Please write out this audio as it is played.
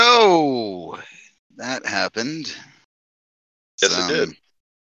happened. Yes, it did.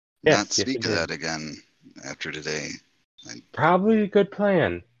 Not speak of that again after today. Probably a good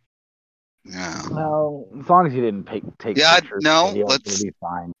plan. Yeah. Well, as long as you didn't take pictures, no. it'll Let's be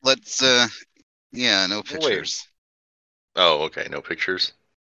fine. No pictures. Oh, okay, no pictures.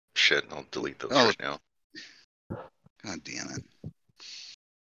 Shit, I'll delete those right now. God damn it!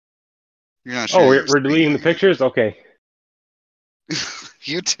 You're not sure. Oh, we're deleting the pictures. Okay.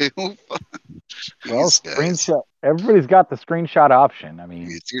 You too. Well, screenshot. Everybody's got the screenshot option. I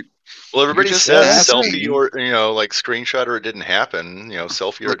mean, well, everybody says selfie or like screenshot or it didn't happen.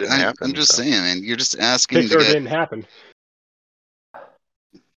 Selfie or it didn't happen. I'm just saying, man. You're just asking picture to get, didn't happen.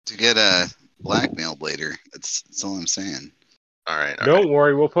 To get blackmailed later. That's all I'm saying. All right. Don't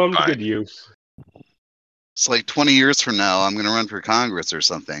worry, we'll put them to good use. It's like 20 years from now, I'm going to run for Congress or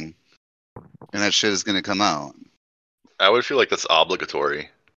something, and that shit is going to come out. I would feel like that's obligatory.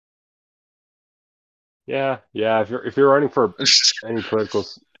 Yeah. If you're running for any political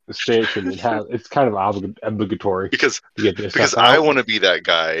station, it's kind of obligatory because I want to be that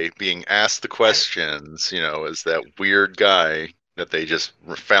guy being asked the questions. As that weird guy that they just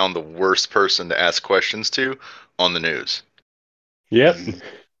found the worst person to ask questions to on the news. Yep.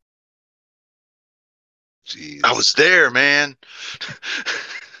 Jeez. I was there, man.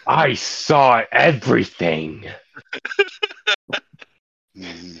 I saw everything.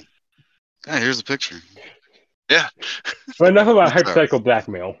 Here's a picture. Yeah. But enough about hypothetical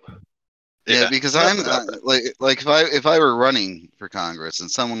blackmail. Yeah, because I'm like if I were running for Congress and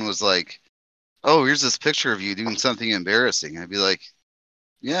someone was like, "Oh, here's this picture of you doing something embarrassing," I'd be like,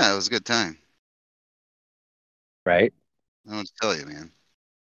 "Yeah, it was a good time." Right. I don't know what to tell you, man.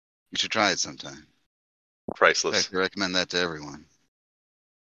 You should try it sometime. Priceless. I recommend that to everyone.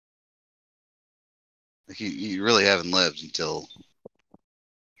 Like you really haven't lived until,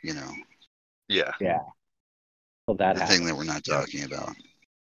 Yeah. Yeah. Till that the thing that we're not talking about.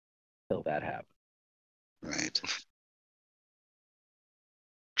 Till that happens. Right.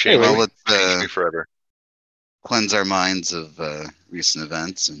 Change me forever. Cleanse our minds of recent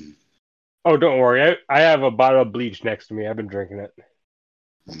events and. Oh, don't worry. I have a bottle of bleach next to me. I've been drinking it.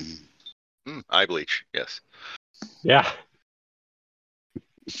 Eye bleach, yes. Yeah.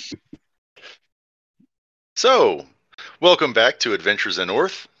 So, welcome back to Adventures in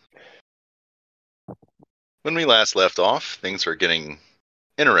North. When we last left off, things are getting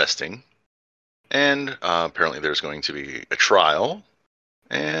interesting. And apparently there's going to be a trial.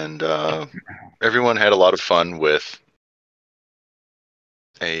 And everyone had a lot of fun with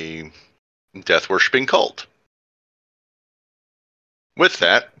a death-worshipping cult. With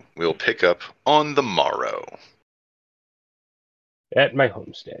that, we'll pick up on the morrow. At my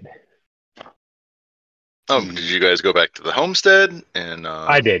homestead. Oh, did you guys go back to the homestead? And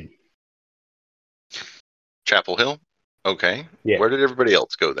I did. Chapel Hill? Okay. Yeah. Where did everybody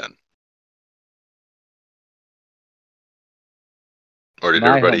else go then? Or did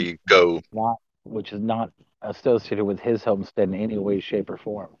everybody go? Which is not associated with his homestead in any way, shape, or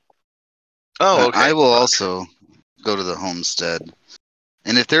form. Oh, okay. I will also go to the homestead.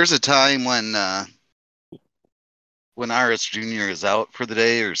 And if there's a time when RS Jr. is out for the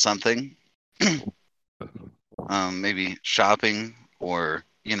day or something, maybe shopping or,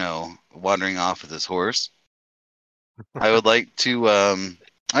 wandering off with his horse, I would like to...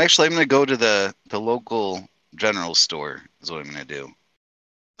 actually, I'm going to go to the local general store is what I'm going to do.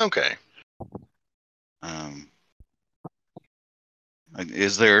 Okay.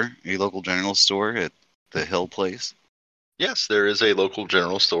 Is there a local general store at the Hill place? Yes, there is a local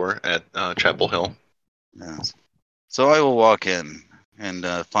general store at Chapel Hill. Yes. So I will walk in and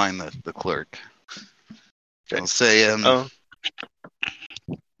find the clerk. Okay. I'll say, go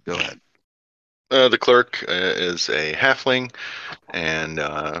ahead. The clerk is a halfling, and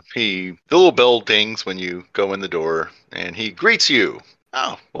the little bell dings when you go in the door, and he greets you.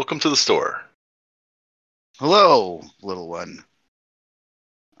 Oh, welcome to the store. Hello, little one.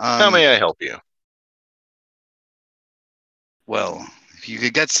 How may I help you? Well, if you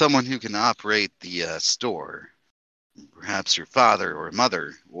could get someone who can operate the store, perhaps your father or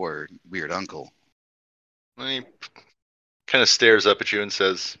mother or weird uncle. He kind of stares up at you and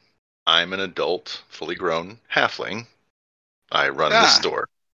says, I'm an adult, fully grown halfling. I run the store.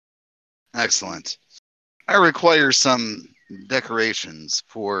 Excellent. I require some decorations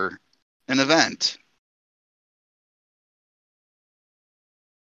for an event.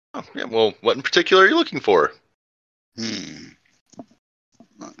 Oh, yeah. Well, what in particular are you looking for?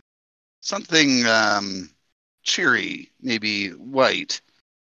 Something cheery, maybe white.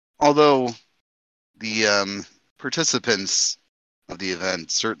 Although the participants of the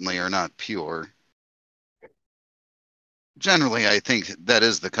event certainly are not pure. generally, I think that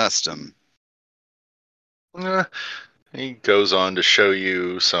is the custom. He goes on to show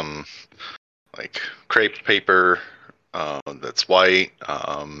you some like crepe paper that's white.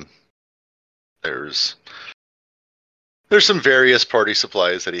 There's some various party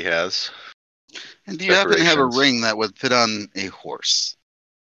supplies that he has. And do you happen to have a Decorations. ring that would fit on a horse?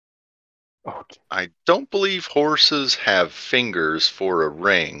 Okay. I don't believe horses have fingers for a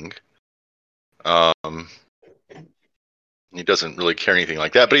ring. He doesn't really carry anything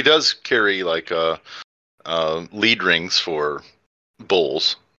like that, but he does carry like lead rings for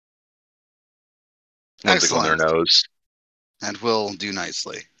bulls. Ones that go on their Excellent. nose. And will do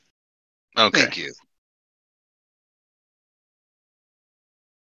nicely. Okay. Thank you.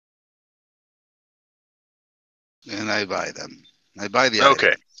 And I buy them. I buy the Okay.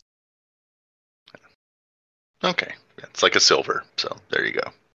 item. Okay. It's like a silver, so there you go.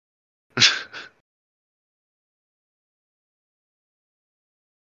 That's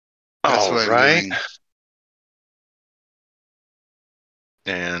All what I'm right. doing.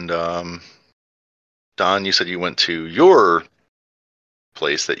 And Don, you said you went to your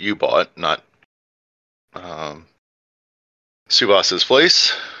place that you bought, not Subas's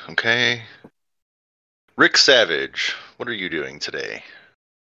place. Okay. Rick Savage, what are you doing today?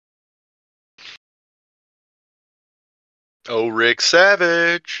 Oh, Rick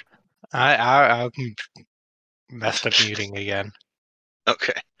Savage. I messed up muting again.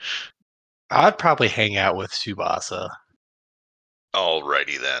 Okay. I'd probably hang out with Tsubasa.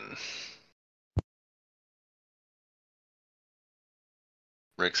 Alrighty then.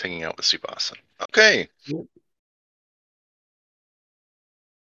 Rick's hanging out with Tsubasa. Okay.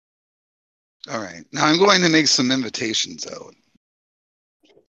 All right. Now I'm going to make some invitations out.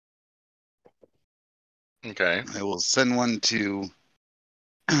 Okay. I will send one to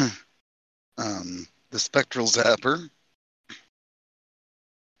the Spectral Zapper.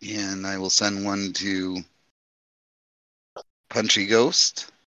 And I will send one to Punchy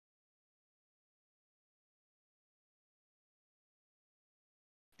Ghost.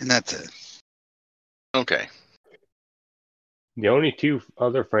 And that's it. Okay. The only two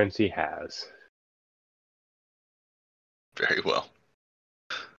other friends he has. Very well.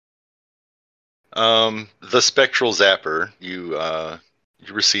 The Spectral Zapper, you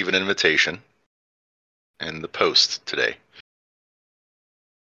receive an invitation in the post today.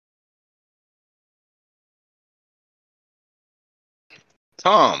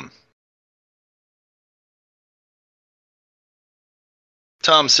 Tom,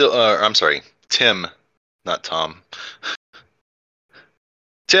 I'm sorry, Tim, not Tom.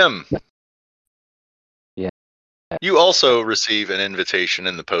 Tim. Yeah. You also receive an invitation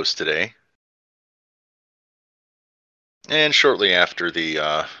in the post today. And shortly after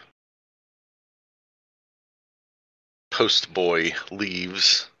the post boy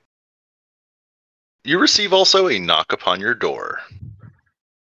leaves, you receive also a knock upon your door.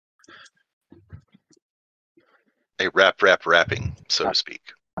 A rapping, so to speak.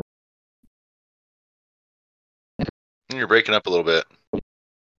 And you're breaking up a little bit.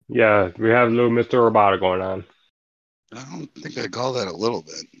 Yeah, we have a little Mr. Roboto going on. I don't think I call that a little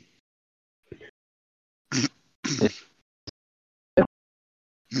bit.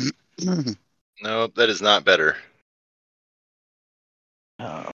 No, that is not better.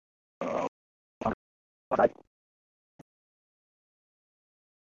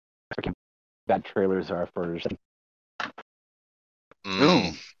 Bad trailers are first.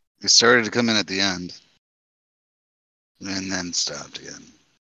 Oh, it started to come in at the end. And then stopped again.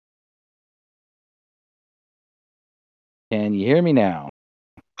 Can you hear me now?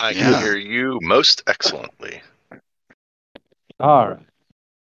 I can hear you most excellently. All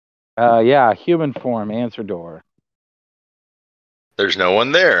right. Yeah, human form, answer door. There's no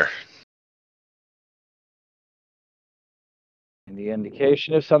one there. And the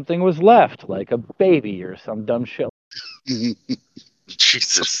indication if something was left, like a baby or some dumb shit.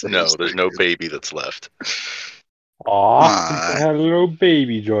 Jesus, no, there's no baby that's left. Aw, we had a little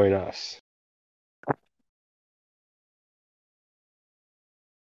baby join us.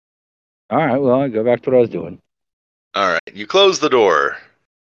 All right, well, I'll go back to what I was doing. All right, you close the door.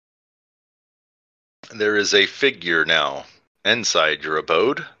 There is a figure now inside your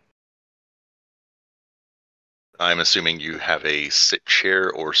abode. I'm assuming you have a sit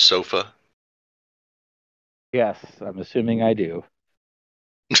chair or sofa. Yes, I'm assuming I do.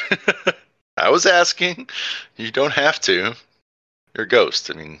 I was asking. You don't have to. You're a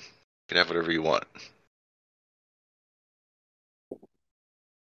ghost. I mean, you can have whatever you want.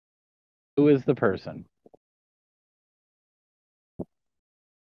 Who is the person?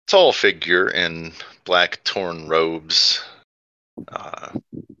 tall figure in black torn robes.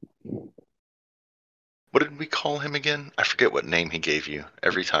 What did we call him again? I forget what name he gave you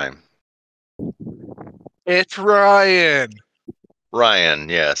every time. It's Ryan. Ryan,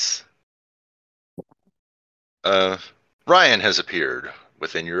 yes. Ryan has appeared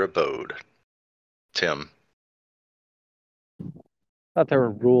within your abode, Tim. Thought there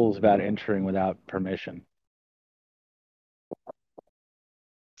were rules about entering without permission.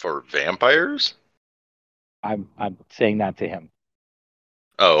 For vampires? I'm saying that to him.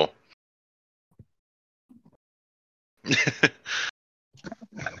 Oh.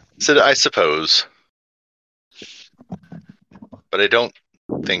 So I suppose. But I don't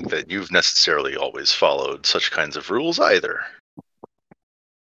think that you've necessarily always followed such kinds of rules either.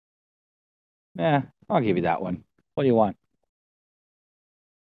 Yeah, I'll give you that one. What do you want?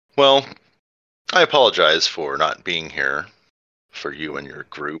 Well, I apologize for not being here for you and your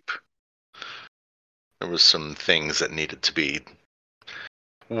group. There was some things that needed to be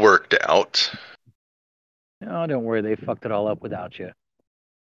worked out. No, don't worry. They fucked it all up without you.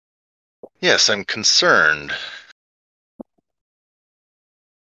 Yes, I'm concerned.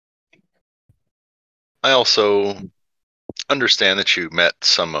 I also understand that you met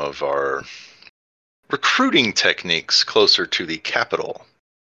some of our recruiting techniques closer to the capital.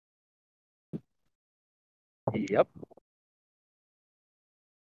 Yep.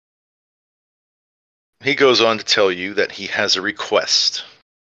 He goes on to tell you that he has a request.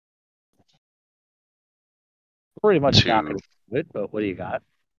 Pretty much not going to do it, but what do you got?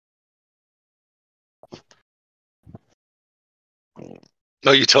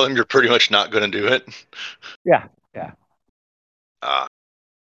 No, you tell him you're pretty much not going to do it? Yeah.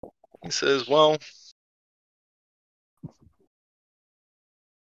 He says, well,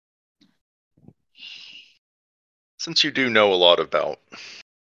 since you do know a lot about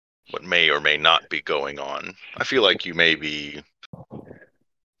what may or may not be going on, I feel like you may be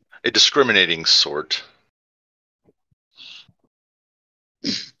a discriminating sort.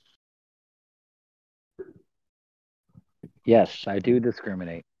 Yes, I do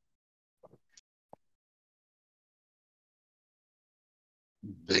discriminate.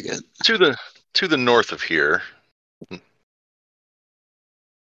 Bigot. To the north of here,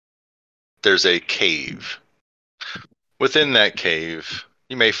 there's a cave. Within that cave,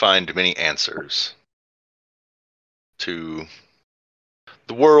 you may find many answers to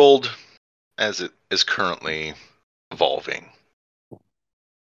the world as it is currently evolving.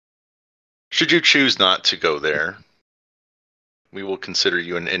 Should you choose not to go there, we will consider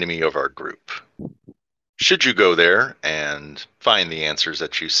you an enemy of our group. Should you go there and find the answers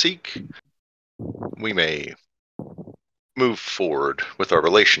that you seek, we may move forward with our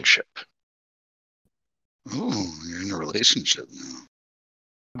relationship. Oh, you're in a relationship now.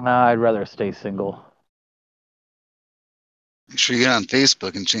 I'd rather stay single. Make sure you get on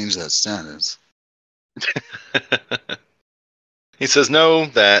Facebook and change that status. He says, no,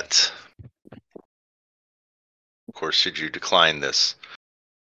 that, of course, should you decline this,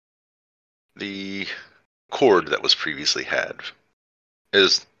 the cord that was previously had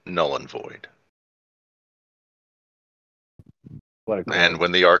is null and void. What a And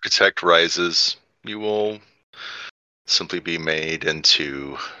when the architect rises, you will simply be made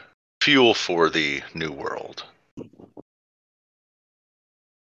into fuel for the new world.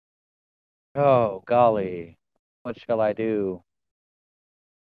 Oh, golly. What shall I do?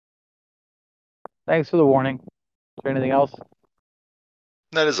 Thanks for the warning. Is there anything else?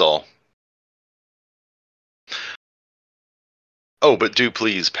 That is all. Oh, but do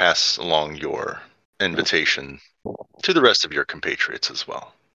please pass along your invitation to the rest of your compatriots as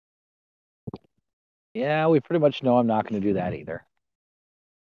well. Yeah, we pretty much know I'm not going to do that either.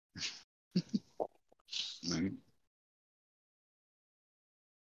 Right.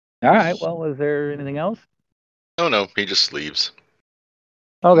 All right. Well, is there anything else? Oh no, he just leaves.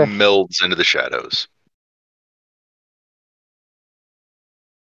 Okay. Melds into the shadows.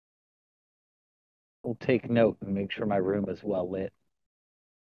 We'll take note and make sure my room is well lit.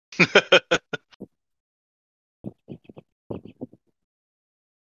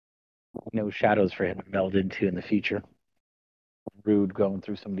 No shadows for him to meld into in the future. Rude going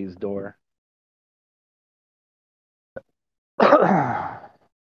through somebody's door.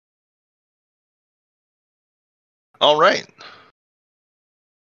 All right.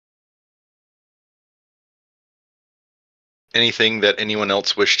 Anything that anyone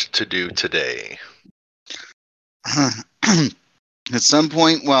else wished to do today? At some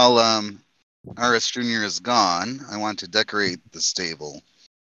point while RS Jr. is gone, I want to decorate the stable.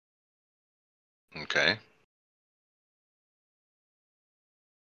 Okay.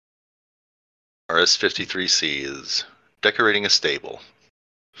 RS-53C is decorating a stable.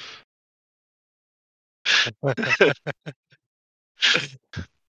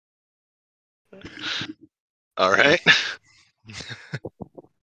 All right.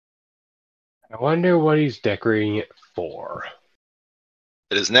 I wonder what he's decorating it for.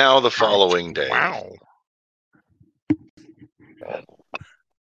 It is now the following day. Wow.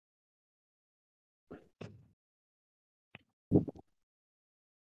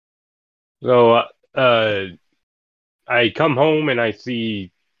 So, I come home and I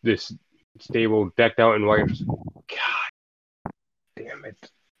see this stable decked out in white. God damn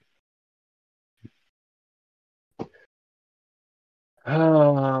it.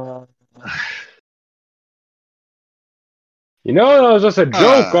 You know, that was just a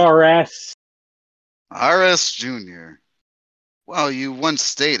joke, RS. RS Jr. Well, you once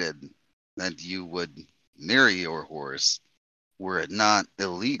stated that you would marry your horse were it not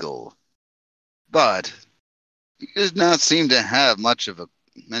illegal. But you did not seem to have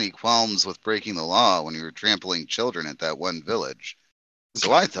many qualms with breaking the law when you were trampling children at that one village.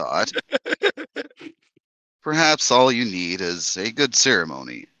 So I thought, perhaps all you need is a good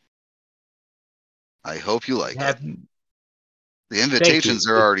ceremony. I hope you like it. The invitations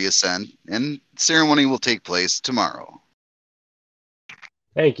are already sent, and ceremony will take place tomorrow.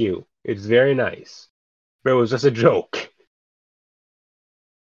 Thank you. It's very nice. But it was just a joke.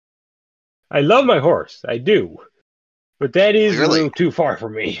 I love my horse. I do. But that is a little too far for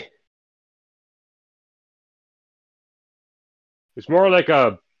me. It's more like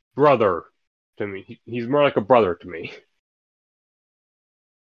a brother to me. He's more like a brother to me.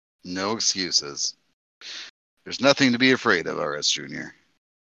 No excuses. There's nothing to be afraid of, RS Jr.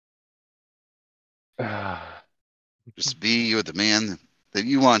 Just be you the man that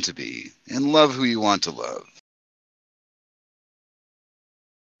you want to be, and love who you want to love.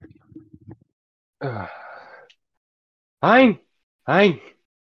 Fine. I'll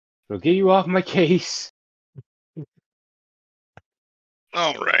get you off my case.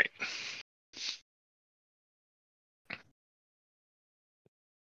 All right.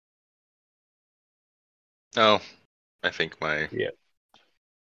 Oh, I think my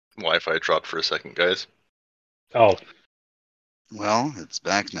Wi-Fi dropped for a second, guys. Oh. Well, it's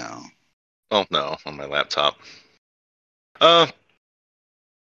back now. Oh, no, on my laptop.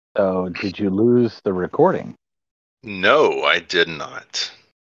 So, did you lose the recording? No, I did not.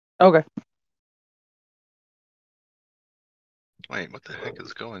 Okay. Wait, what the heck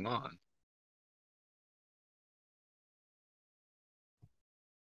is going on?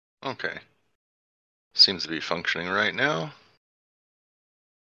 Okay. Seems to be functioning right now.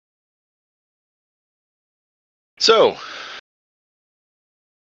 So,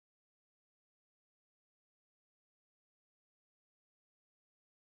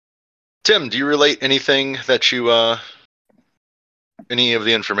 Tim, do you relate anything that you, any of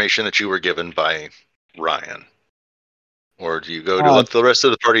the information that you were given by Ryan? Or do you go to let the rest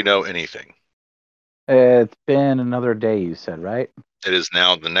of the party know anything? It's been another day, you said, right? It is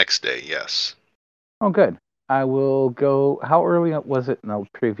now the next day, yes. Oh, good. I will go. How early was it in the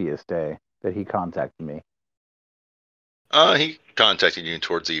previous day that he contacted me? He contacted you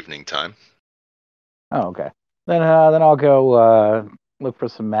towards evening time. Oh, okay. Then I'll go look for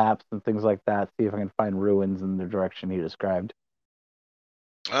some maps and things like that. See if I can find ruins in the direction he described.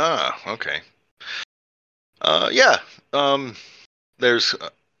 Ah, okay. Yeah. There's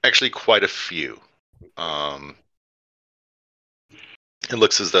actually quite a few. It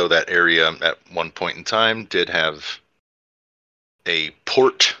looks as though that area at one point in time did have a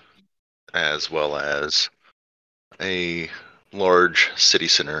port as well as a large city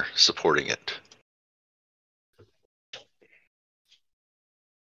center supporting it.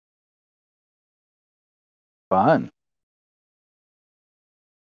 Fun.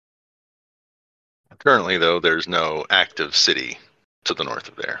 Currently, though, there's no active city to the north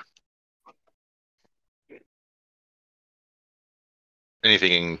of there.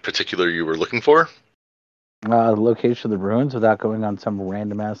 Anything in particular you were looking for? The location of the ruins without going on some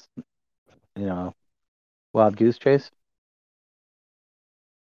random ass, wild goose chase.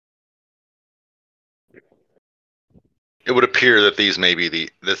 It would appear that these may be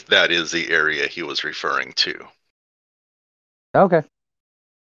that is the area he was referring to. Okay.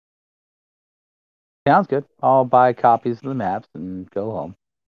 Sounds good. I'll buy copies of the maps and go home.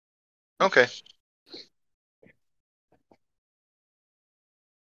 Okay.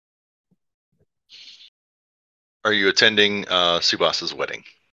 Are you attending Subasa's wedding?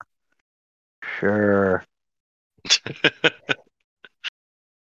 Sure.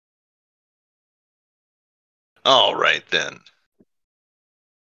 All right then.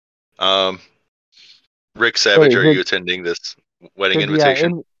 Rick Savage, Wait, are you attending this wedding did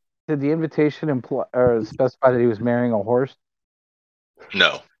invitation? did the invitation imply or specify that he was marrying a horse?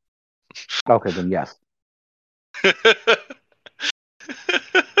 No. Okay, then yes.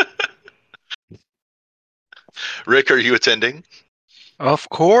 Rick, are you attending? Of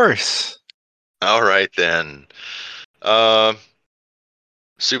course. All right then. Tsubasa,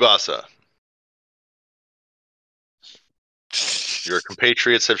 your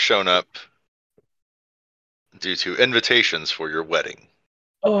compatriots have shown up due to invitations for your wedding.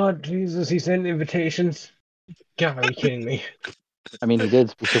 Oh, Jesus, he sent invitations. God, are you kidding me? I mean, he did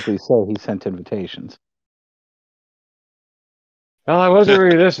specifically say he sent invitations. Well, I wasn't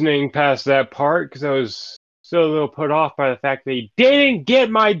really listening past that part because I was still a little put off by the fact that he didn't get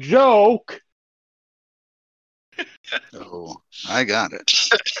my joke. Oh, I got it.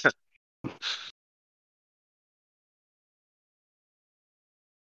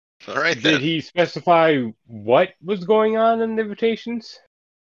 All right Did then. he specify what was going on in the invitations?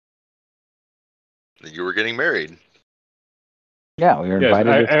 You were getting married. Yeah, we were Yes,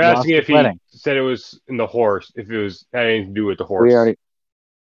 invited to I'm asking if Tsubasa he wedding. said it was in the horse, if it was had anything to do with the horse.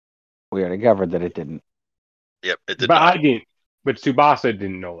 We already covered that it didn't. Yep, it did But not. I didn't. But Tsubasa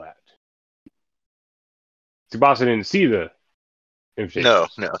didn't know that. Tsubasa didn't see the invitation.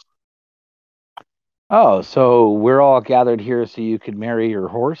 No. Oh, so we're all gathered here so you could marry your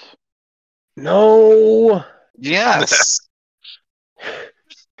horse? No. Yes.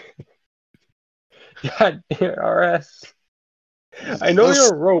 God damn it, RS. I know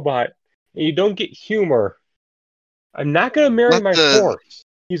you're a robot and you don't get humor. I'm not gonna marry What my the- horse.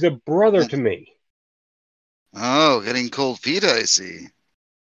 He's a brother to me. Oh, getting cold feet, I see.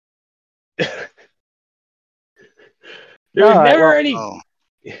 There was All right, never well- any. Oh,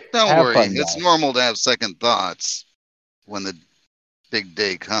 don't Have worry. fun, It's guys. normal to have second thoughts when the big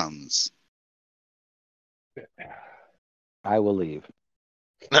day comes. I will leave.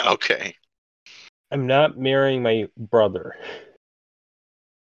 Okay. I'm not marrying my brother.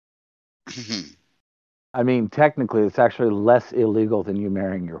 I mean, technically, it's actually less illegal than you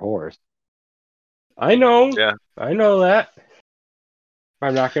marrying your horse. I know. Yeah. I know that.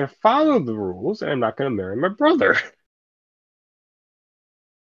 I'm not gonna follow the rules, and I'm not gonna marry my brother.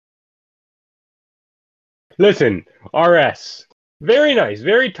 Listen, RS. Very nice,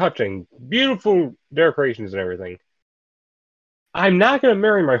 very touching, beautiful decorations and everything. I'm not gonna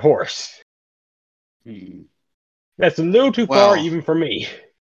marry my horse. Hmm. That's a little too far Well. even for me.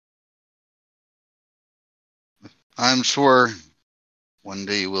 I'm sure one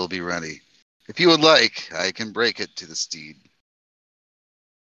day you will be ready. If you would like, I can break it to the steed.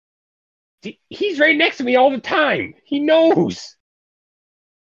 He's right next to me all the time. He knows.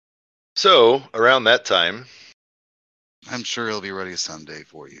 So, around that time, I'm sure he'll be ready someday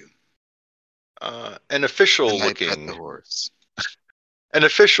for you. an official And I pet looking the horse.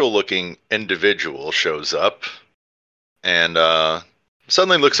 individual shows up and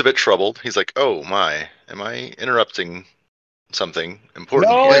suddenly looks a bit troubled. He's like, "Oh my, am I interrupting something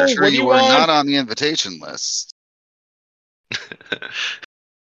important No. Quite here?" sure what do you you were want? not on the invitation list.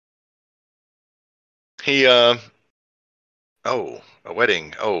 He oh, a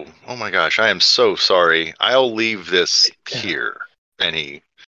wedding. Oh my gosh, I am so sorry. I'll leave this here. And he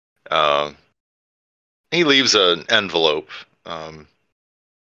leaves an envelope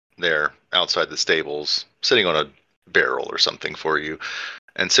there outside the stables, sitting on a barrel or something for you,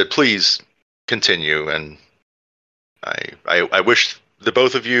 and said, "Please continue, and I wish the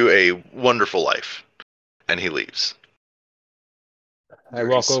both of you a wonderful life." And he leaves. I Very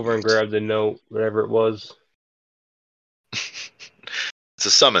walk over and sweet. grab the note, whatever it was. It's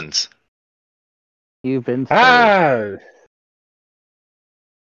a summons. You've been served. Ah!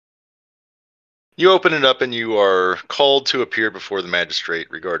 You open it up and you are called to appear before the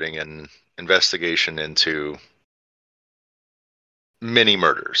magistrate regarding an investigation into many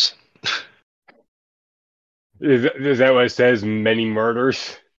murders. Is that what it says? Many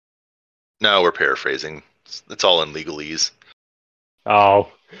murders? No, we're paraphrasing. It's all in legalese.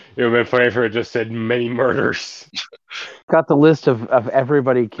 Oh, it would have been funny if it just said many murders. Got the list of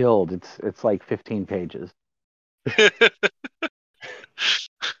everybody killed. It's like 15 pages.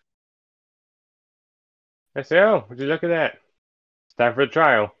 I say, oh, would you look at that? It's time for the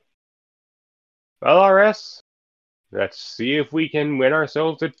trial. Well, RS, let's see if we can win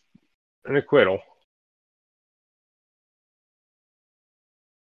ourselves an acquittal.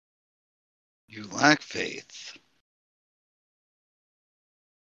 You lack faith.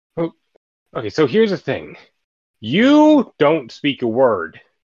 Okay, so here's the thing. You don't speak a word.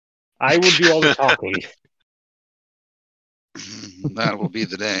 I will do all the talking. That will be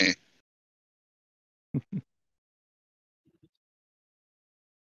the day.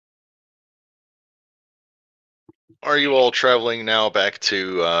 Are you all traveling now back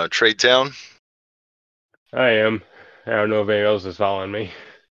to Trade Town? I am. I don't know if anyone else is following me.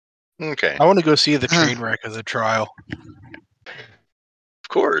 Okay, I want to go see the train wreck of the trial. of Did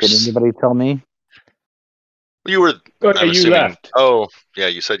course. anybody tell me? You were. Oh, yeah, I'm you assuming. left. Oh, yeah.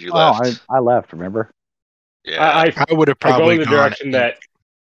 You said you Oh, left. I left. Remember? Yeah. I would have I go probably in the gone. direction that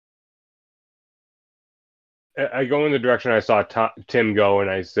I go in the direction I saw Tim go, and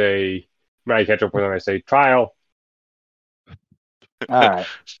I say, when I catch up with him, I say, trial. All right.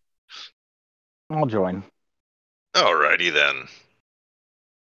 I'll join. Alrighty then.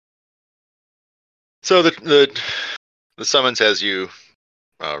 So the summons has you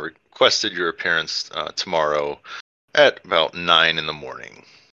requested your appearance tomorrow at about 9 in the morning.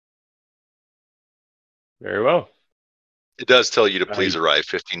 Very well. It does tell you to please arrive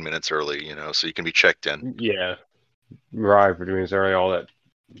 15 minutes early, so you can be checked in. Yeah. Right, for doing early, all that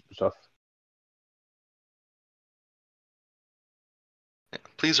stuff.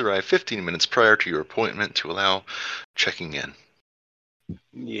 Please arrive 15 minutes prior to your appointment to allow checking in.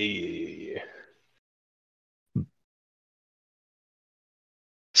 Yeah.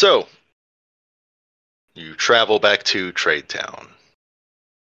 So, you travel back to Trade Town.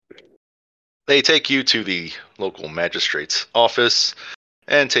 They take you to the local magistrate's office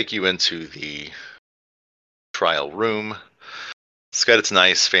and take you into the trial room. It's got its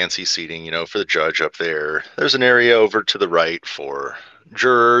nice fancy seating, for the judge up there. There's an area over to the right for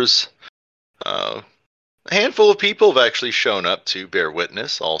jurors. A handful of people have actually shown up to bear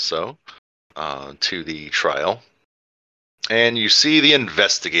witness also to the trial. And you see the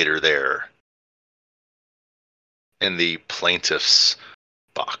investigator there in the plaintiff's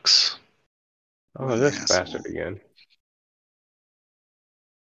box. Oh, this Yes. bastard again.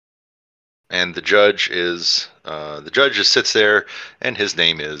 And the judge just sits there, and his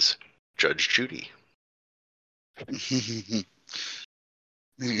name is Judge Judy.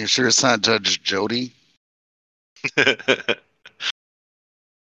 You sure it's not Judge Jody?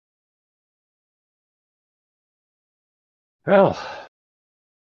 Well,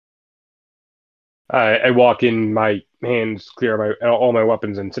 I walk in, my hands clear all my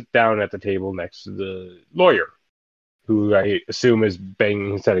weapons, and sit down at the table next to the lawyer, who I assume is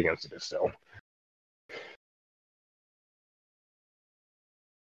banging his head against it still.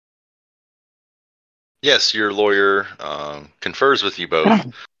 Yes, your lawyer confers with you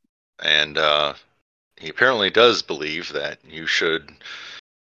both, and he apparently does believe that you should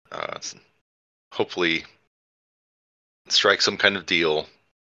hopefully strike some kind of deal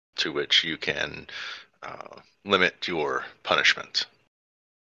to which you can limit your punishment.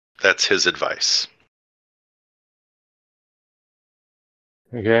 That's his advice.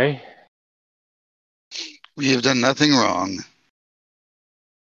 Okay. We have done nothing wrong.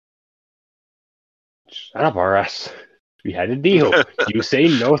 Shut up, RS. We had a deal. You say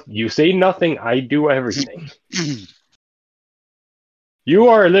no. You say nothing. I do everything. You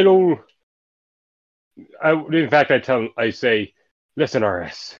are a little. In fact, I say, listen,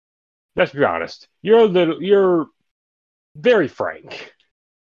 RS. Let's be honest. You're very frank.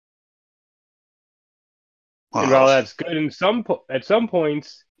 Wow. And while that's good at some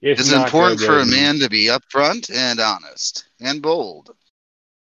points, it's It's not important good for a in- man to be upfront and honest and bold.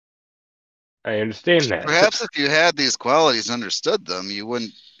 I understand that. Perhaps if you had these qualities and understood them, you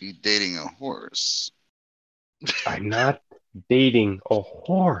wouldn't be dating a horse. I'm not dating a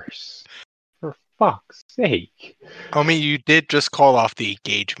horse. For fuck's sake. I mean, you did just call off the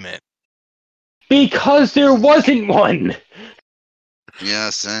engagement. Because there wasn't one!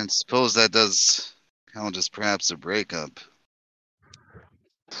 Yes, and I suppose that does count as perhaps a breakup.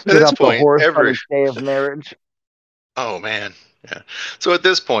 At this up the point, horse on the day of marriage. Oh man, yeah. So at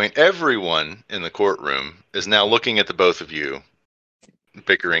this point, everyone in the courtroom is now looking at the both of you,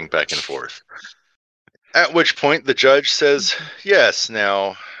 bickering back and forth. At which point, the judge says, "Yes.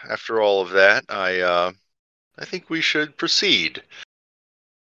 Now, after all of that, I think we should proceed.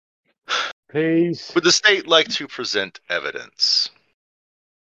 Please. Would the state like to present evidence?"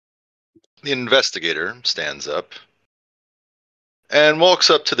 The investigator stands up and walks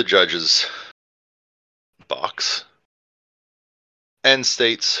up to the judge's box and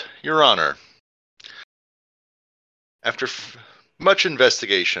states, "Your Honor, after much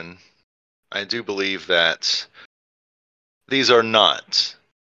investigation, I do believe that these are not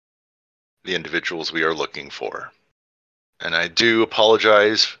the individuals we are looking for. And I do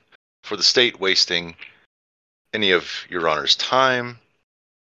apologize for the state wasting any of Your Honor's time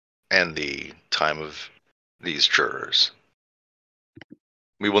and the time of these jurors.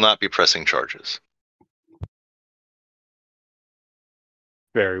 We will not be pressing charges."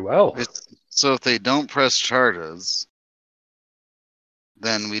 Very well. So if they don't press charges,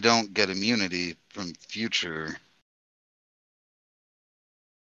 then we don't get immunity from future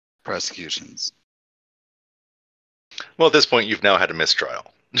prosecutions. Well, at this point, you've now had a mistrial.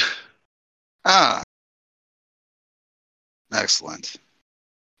 Ah, excellent.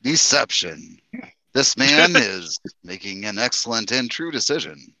 Deception. This man is making an excellent and true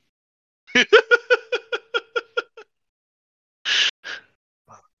decision.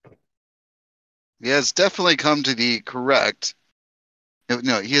 He has definitely come to the correct.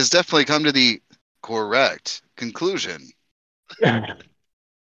 No, he has definitely come to the correct conclusion.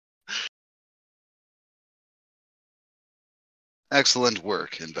 Excellent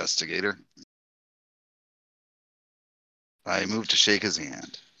work, investigator. I move to shake his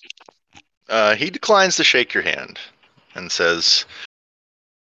hand. He declines to shake your hand and says,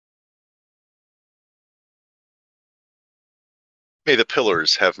 "May the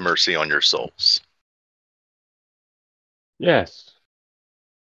pillars have mercy on your souls." Yes.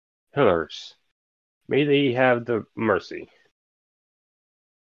 Pillars. May they have the mercy.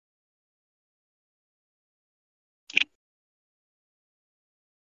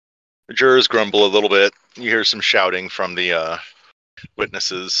 The jurors grumble a little bit. You hear some shouting from the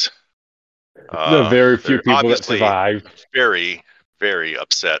witnesses. The very few they're people that obviously survived. very, very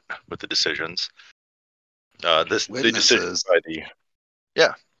upset with the decisions. The decisions Witnesses. by the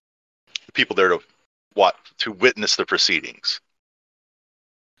people there to witness the proceedings.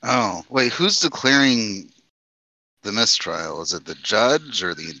 Oh, wait, who's declaring the mistrial? Is it the judge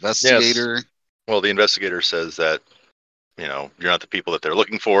or the investigator? Yes. Well, the investigator says that, you're not the people that they're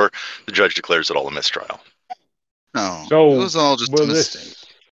looking for. The judge declares it all a mistrial. No, So it was all just a will mistake.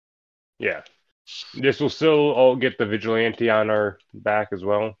 Yeah. This will still all get the vigilante on our back as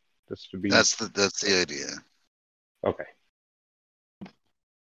well. Just to be That's the idea. okay.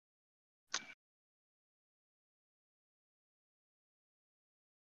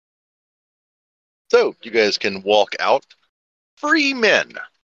 So you guys can walk out free men.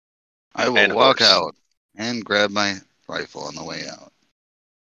 I will And walk horse. out and grab my rifle on the way out.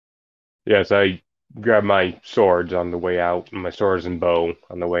 Yes, I grab my swords on the way out, my swords and bow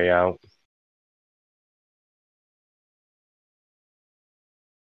on the way out.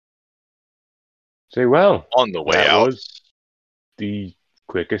 Say, well, On the way that out, was the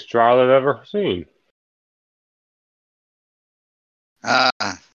quickest trial I've ever seen.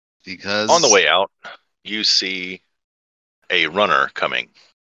 Because on the way out, you see a runner coming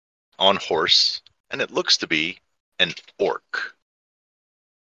on horse, and it looks to be an orc.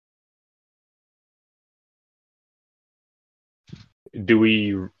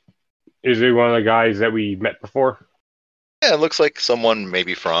 Is it one of the guys that we met before? Yeah, it looks like someone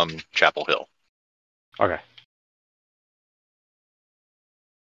maybe from Chapel Hill. Okay.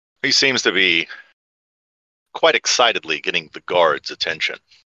 He seems to be quite excitedly getting the guards' attention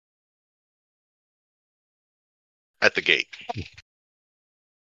at the gate.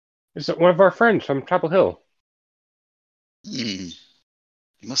 It's one of our friends from Chapel Hill. he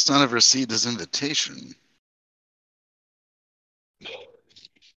must not have received his invitation.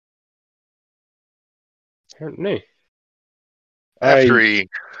 Apparently. After he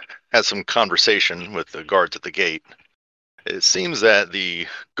has some conversation with the guards at the gate, it seems that the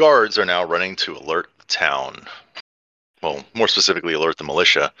guards are now running to alert the town. Well, more specifically, alert the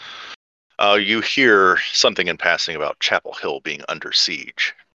militia. You hear something in passing about Chapel Hill being under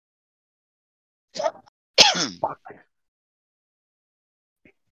siege.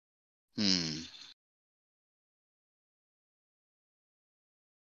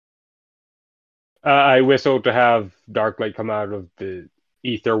 I whistle to have Darklight come out of the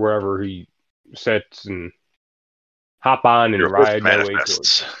ether wherever he sits and hop on and Your horse ride my way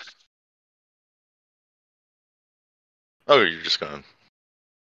manifests. towards. Oh, you're just gonna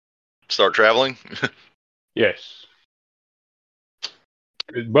start traveling? Yes.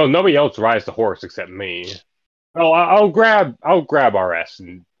 Well, nobody else rides the horse except me. Oh, I'll grab RS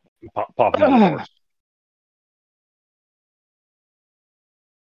and pop him on the horse.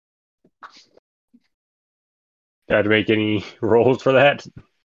 Had to make any rolls for that?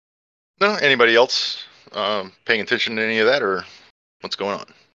 No, anybody else paying attention to any of that, or what's going on?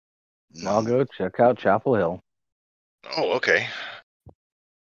 No. I'll go check out Chapel Hill. Oh, okay.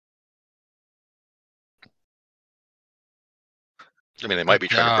 I mean, they might be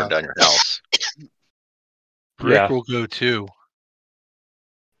trying to burn down your house. Rick Yeah. will go too.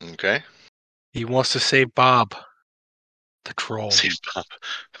 Okay. He wants to save Bob, the troll. See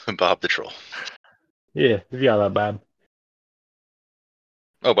Bob the Troll. Yeah, that bad.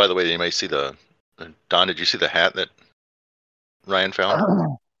 Oh, by the way, you may see Don, did you see the hat that Ryan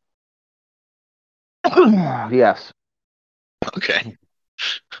found? Yes. Okay.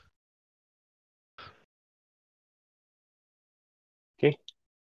 Okay.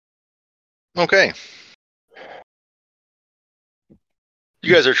 Okay.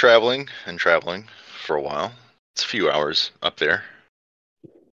 You guys are traveling and traveling for a while. It's a few hours up there.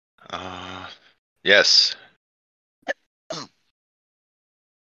 Yes.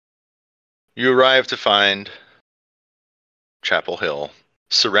 You arrive to find Chapel Hill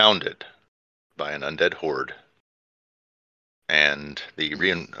surrounded by an undead horde, and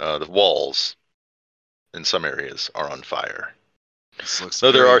the walls in some areas are on fire. This looks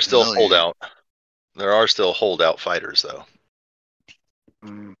Though there very are still familiar. holdout fighters though.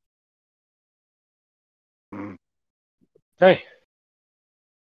 Mm. Mm. Hey.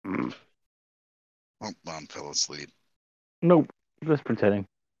 Mm. Oh, Mom fell asleep. Nope. Just pretending.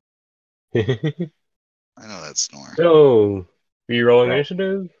 I know that snore. So, be rolling Right.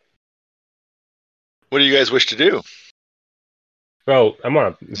 initiative? What do you guys wish to do? Well, I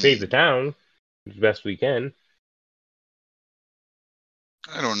want to save the town as best we can.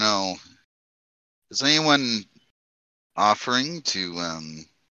 I don't know. Is anyone offering to,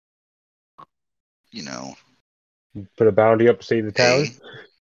 you know, Put a bounty up to save the town. pay?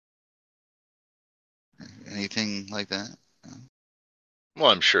 Anything like that? Well,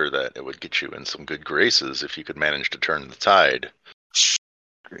 I'm sure that it would get you in some good graces if you could manage to turn the tide.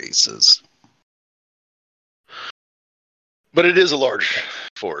 Graces. But it is a large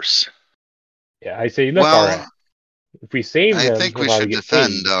force. Yeah, I say, look, Well, alright. If we save I them, think we'll we probably should get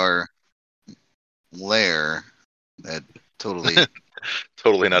defend paid. our lair. That totally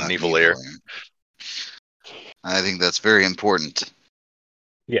Totally not an evil lair. I think that's very important.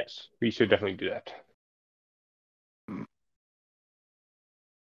 Yes, we should definitely do that.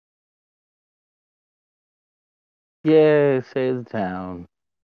 Yeah, save the town.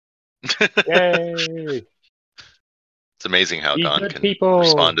 Yay! It's amazing how Be Don good can people.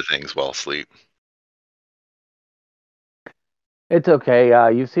 respond to things while asleep. It's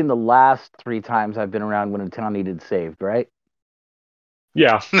okay. You've seen the last 3 times I've been around when a town needed saved, right?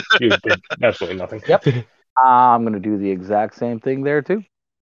 Yeah, you did absolutely nothing. Yep. I'm going to do the exact same thing there, too.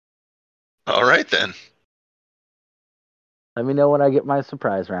 All right, then. Let me know when I get my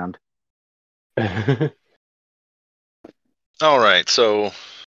surprise round. All right, so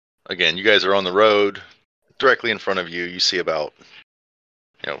again, you guys are on the road. Directly in front of you, you see about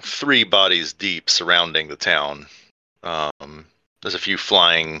 3 bodies deep surrounding the town. There's a few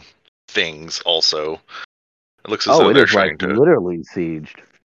flying things also. It looks as though It they're is like trying to. literally sieged.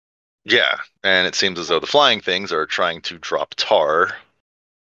 Yeah, and it seems as though the flying things are trying to drop tar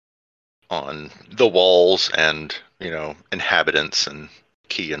on the walls and, inhabitants and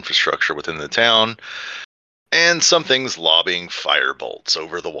key infrastructure within the town. And some things lobbing fire bolts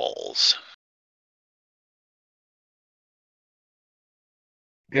over the walls.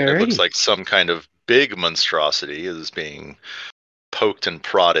 It looks like some kind of big monstrosity is being poked and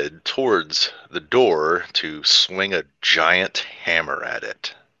prodded towards the door to swing a giant hammer at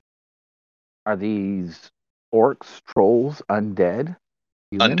it. Are these orcs, trolls, undead?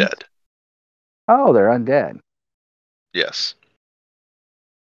 Humans? Undead. Oh, they're undead. Yes.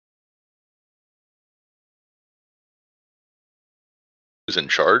 Who's in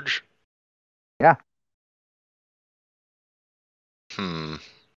charge? Yeah.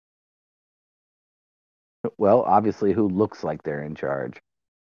 Well, obviously, who looks like they're in charge?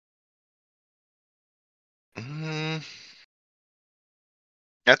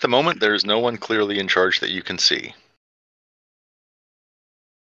 At the moment, there's no one clearly in charge that you can see.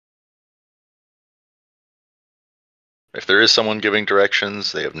 If there is someone giving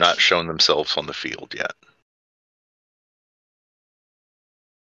directions, they have not shown themselves on the field yet.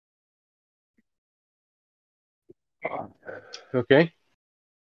 Okay.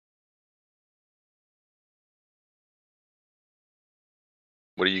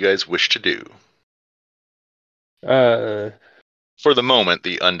 What do you guys wish to do? For the moment,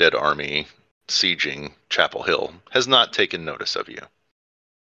 the undead army sieging Chapel Hill has not taken notice of you.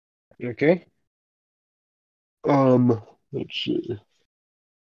 Okay. Let's see.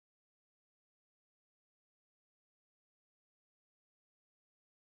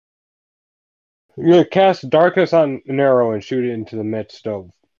 I'm gonna cast darkness on an arrow and shoot it into the midst of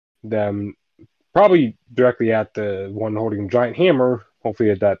them, probably directly at the one holding a giant hammer.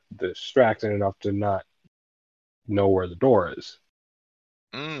 Hopefully, that distracts it enough to not know where the door is.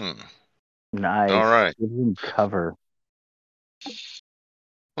 Nice. All right. Give him cover.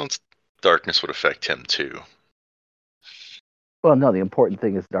 Well, darkness would affect him too. Well, no, the important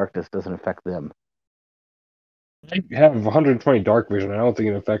thing is darkness doesn't affect them. I have 120 dark vision. I don't think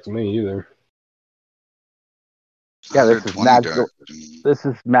it affects me either. Yeah, this is 120 magical. dark vision. This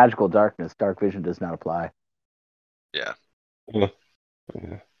is magical darkness. Dark vision does not apply. Yeah. Yeah.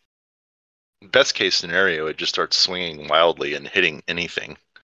 Best case scenario, it just starts swinging wildly and hitting anything.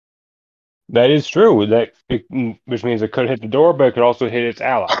 That is true. Which means it could hit the door, but it could also hit its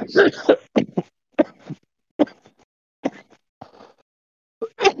allies.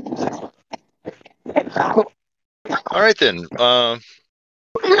 All right then. All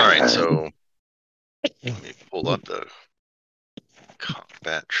right, so let me pull up the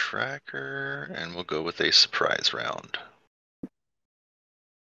combat tracker, and we'll go with a surprise round.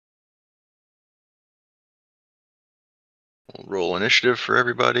 We'll roll initiative for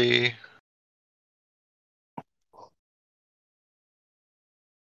everybody. All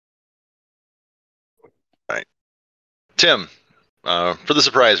right, Tim. For the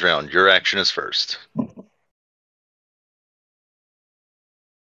surprise round, your action is first.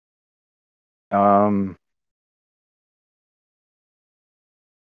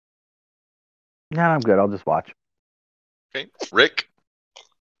 Yeah, I'm good. I'll just watch. Okay, Rick.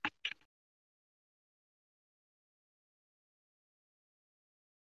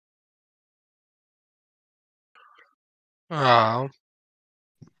 I'm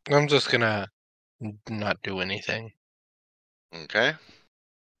just gonna not do anything. Okay.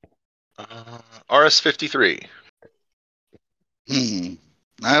 RS-53.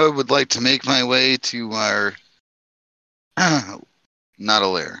 I would like to make my way to our not a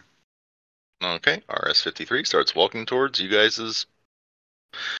lair. Okay, RS-53 starts walking towards you guys'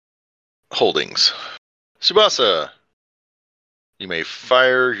 holdings. Tsubasa, you may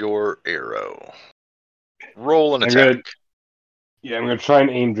fire your arrow. Roll an attack. I'm gonna try and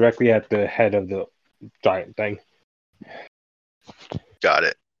aim directly at the head of the giant thing. Got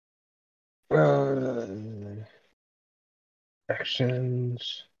it.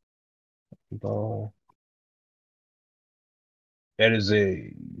 Actions. Ball. That is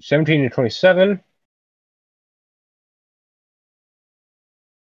a 17 to 27.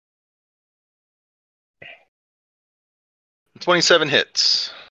 It's 27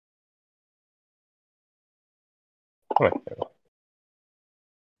 hits.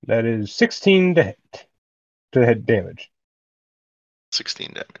 That is 16 to hit damage.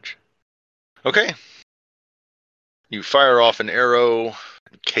 16 damage. Okay. You fire off an arrow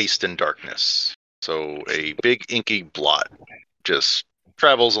encased in darkness. So a big inky blot just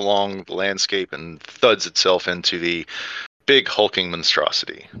travels along the landscape and thuds itself into the big hulking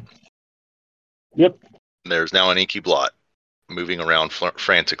monstrosity. Yep. There's now an inky blot moving around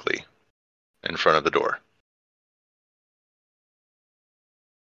frantically in front of the door.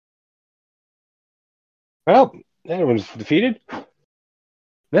 Well, everyone's defeated.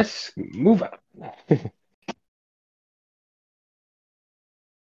 Let's move on.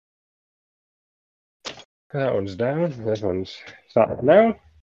 That one's down. This one's not down.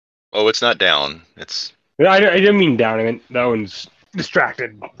 Oh, it's not down. It's I didn't mean down. I meant that one's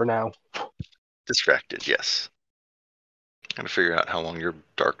distracted for now. distracted, yes. Gotta figure out how long your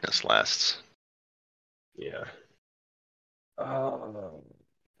darkness lasts. Yeah.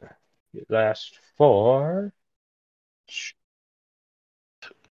 It lasts for.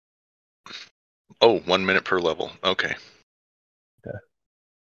 Oh, 1 minute per level. Okay. Okay.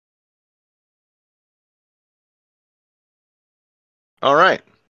 All right.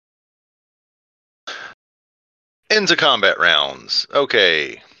 Into combat rounds.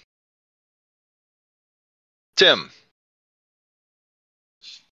 Okay. Tim.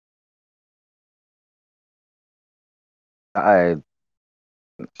 I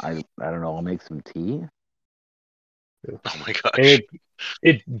don't know. I'll make some tea. Oh my gosh. And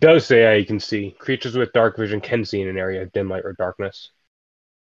it does say I can see. Creatures with dark vision can see in an area of dim light or darkness.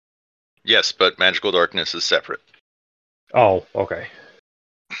 Yes, but magical darkness is separate. Oh, okay.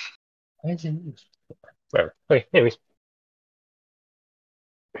 Whatever. Okay, anyways.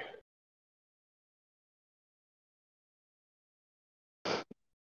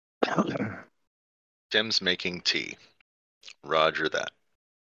 Tim's making tea. Roger that.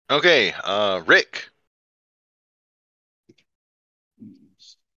 Okay, Rick.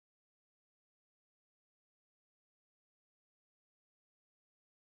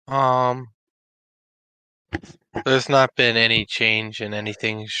 There's not been any change in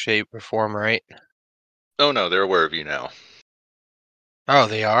anything, shape, or form, right? Oh no, they're aware of you now. Oh,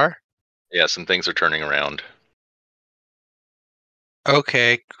 they are? Yeah, some things are turning around.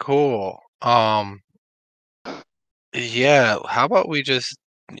 Okay, cool. Yeah, how about we just,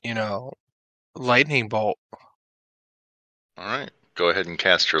 lightning bolt? All right, go ahead and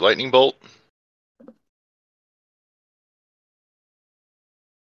cast your lightning bolt.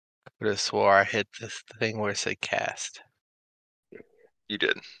 Could have swore I hit this thing where it said cast. You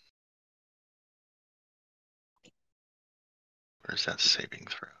did. Where's that saving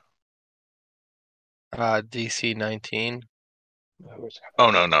throw? DC 19.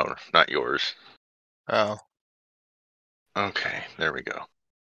 Oh, no, not yours. Oh. Okay, there we go.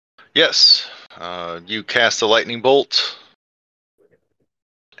 Yes, you cast a lightning bolt,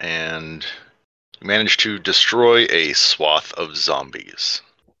 and you managed to destroy a swath of zombies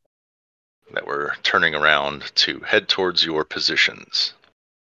that were turning around to head towards your positions.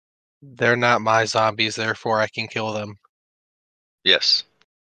 They're not my zombies, therefore I can kill them. Yes.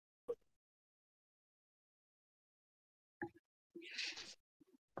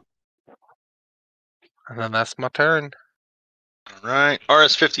 And then that's my turn. All right.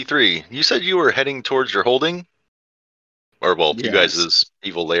 RS-53, you said you were heading towards your holding? Or, well, you Yes. guys'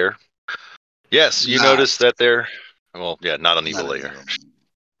 evil lair. Yes, you Not. noticed that they're... Well, yeah, not an evil Not an lair. evil.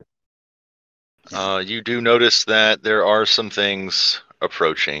 Yeah. You do notice that there are some things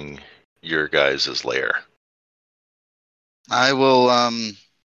approaching your guys' lair. I will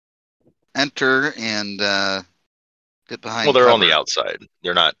enter and get behind. Well, they're on cover. the outside.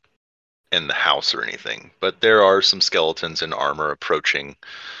 They're not in the house or anything. But there are some skeletons in armor approaching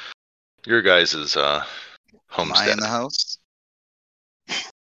your guys' Am I homestead. in the house?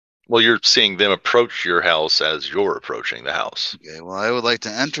 Well, you're seeing them approach your house as you're approaching the house. Okay. Well, I would like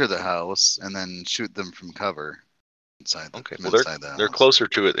to enter the house and then shoot them from cover inside. Okay. From Well, inside the house. they're closer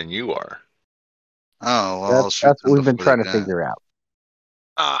to it than you are. Oh well, I'll shoot That's them what we've been before they trying to get figure out.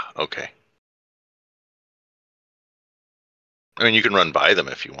 Ah, okay. I mean, you can run by them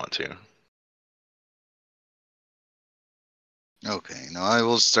if you want to. Okay. No, I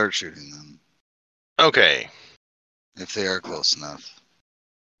will start shooting them Okay. if they are close enough.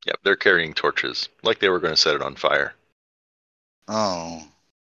 Yep, they're carrying torches, like they were going to set it on fire. Oh.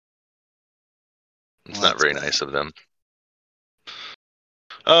 It's Well, not very that's nice of them.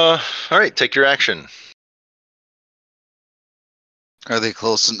 All right, take your action. Are they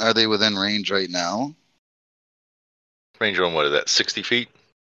close? Are they within range right now? Range on what is that, 60 feet?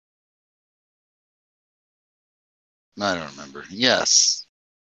 I don't remember. Yes.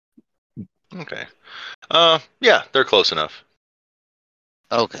 Okay. Yeah, they're close enough.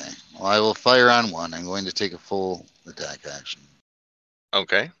 Okay. Well, I will fire on one. I'm going to take a full attack action.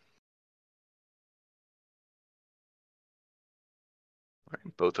 Okay. All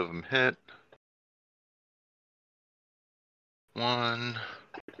right, both of them hit. One.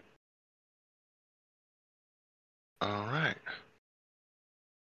 All right.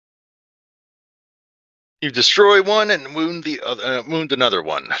 You destroy one and wound the other. Wound another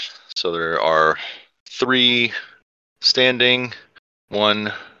one. So there are 3 standing,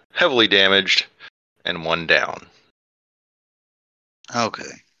 1 heavily damaged, and 1 down. Okay.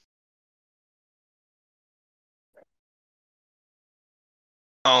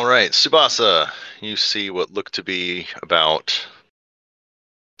 All right, Tsubasa, you see what look to be about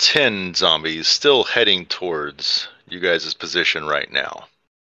 10 zombies still heading towards you guys' position right now.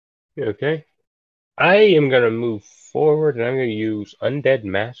 Okay. I am going to move forward and I'm going to use Undead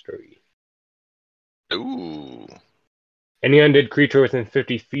Mastery. Ooh. Any undead creature within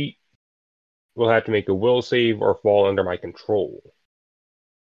 50 feet will have to make a will save or fall under my control.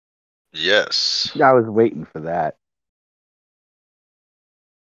 Yes. I was waiting for that.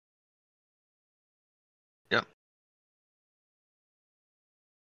 Yep.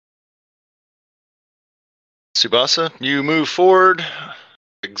 Tsubasa, you move forward,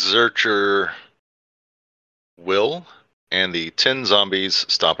 exert your will, and the 10 zombies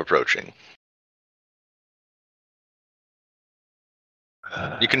stop approaching.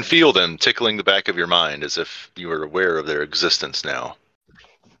 You can feel them tickling the back of your mind as if you were aware of their existence now.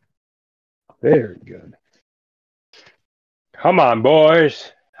 Very good. Come on,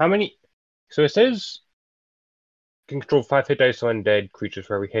 boys. How many? So it says can control 5 hit dice on undead creatures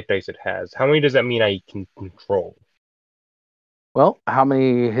for every hit dice it has. How many does that mean I can control? Well, how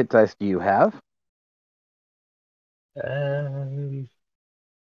many hit dice do you have? You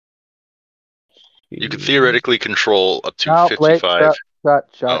could theoretically control up to No, 55. Wait,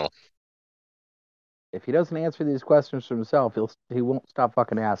 shut. Oh. If he doesn't answer these questions for himself, he won't stop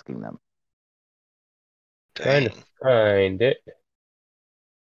fucking asking them. Trying Dang. to find it.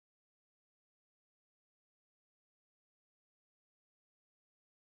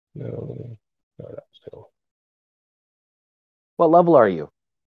 No, that's still What level are you?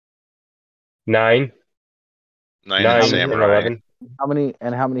 9. 9 9 and and samurai. 11.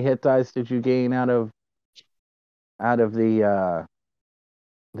 How many hit dice did you gain out of the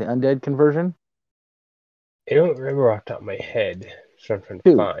undead conversion? I don't remember off the top of my head, so I'm trying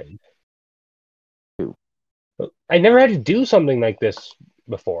to 2. find. I never had to do something like this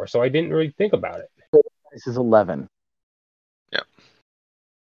before, so I didn't really think about it. This is 11. Yep. So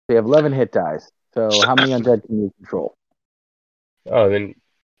you have 11 hit dice. So how many undead can you control? Oh, then,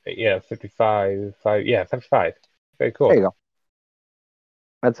 yeah, 55. 55. Okay, cool. There you go.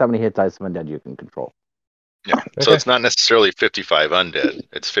 That's how many hit dice of undead you can control. Yeah. So Okay. it's not necessarily 55 undead.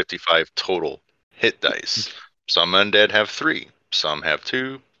 It's 55 total hit dice. Some undead have 3. Some have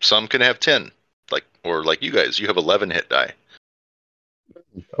 2. Some can have 10. Like you guys, you have 11 hit die.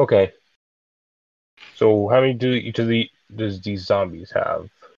 Okay. So how many do each of does these zombies have?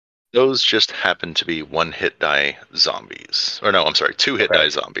 Those just happen to be 1 hit die zombies. Or no, I'm sorry, 2 hit Okay. die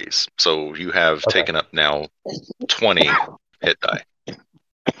zombies. So you have Okay. taken up now 20 hit die.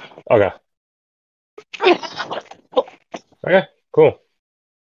 Okay. Okay, cool.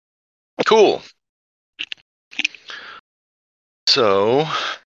 Cool. So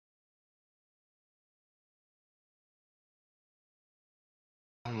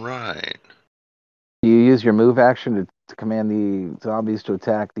all right. Do you use your move action to command the zombies to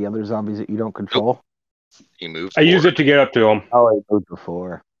attack the other zombies that you don't control? He moved I use forward. it to get up to him. Oh, I moved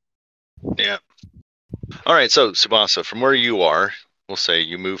before. Yeah. All right, so Tsubasa, from where you are, we'll say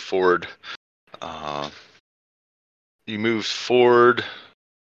you move forward. You move forward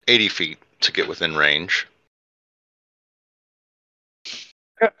 80 feet to get within range.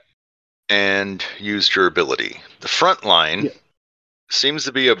 Okay. And used your ability. The front line seems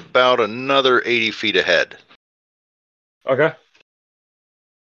to be about another 80 feet ahead. Okay.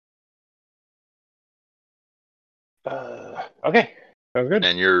 Okay. Sounds good.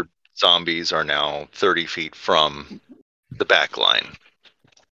 And your zombies are now 30 feet from the back line.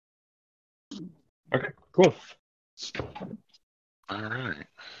 Okay, cool. All right.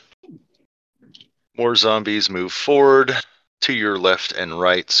 More zombies move forward to your left and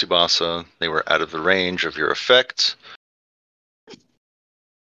right, Tsubasa. They were out of the range of your effect.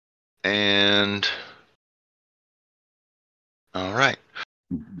 And all right.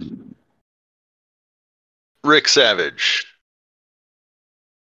 Rick Savage.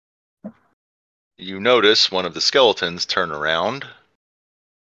 You notice one of the skeletons turn around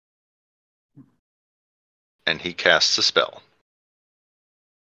and he casts a spell.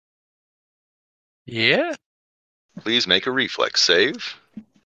 Yeah. Please make a reflex save.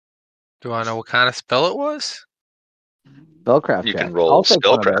 Do I know what kind of spell it was? Spellcraft You check. can roll I'll take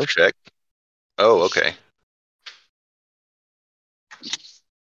one of spellcraft those. check. Oh, okay.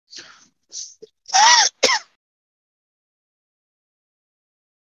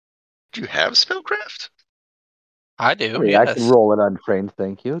 Do you have spellcraft? I do. Hey, I can Yes. roll it untrained,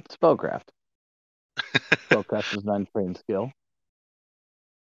 thank you. It's spellcraft. Spellcraft is an untrained skill.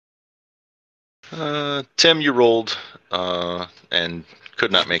 Tim, you rolled and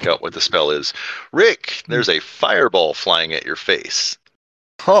could not make out what the spell is. Rick, there's a fireball flying at your face.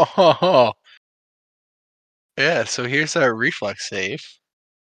 Ho ho ho. Yeah. So here's our reflex save.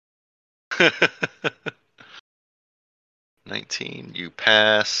 19, you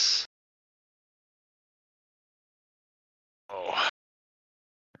pass. Oh.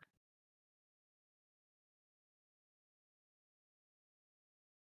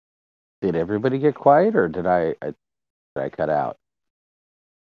 Did everybody get quiet, or did I cut out?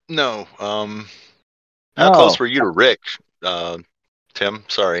 No. How close were you to Rick, Tim?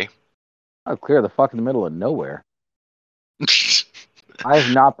 Sorry. I'm clear the fuck in the middle of nowhere. I have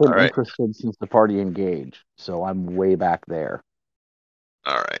not been All right. interested since the party engaged, so I'm way back there.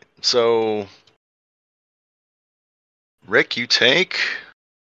 All right. So, Rick, you take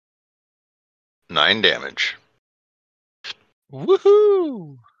 9 damage.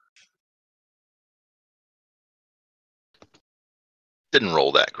 Woohoo! Didn't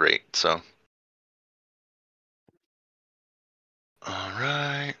roll that great, so. All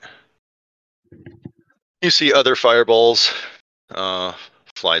right. You see other fireballs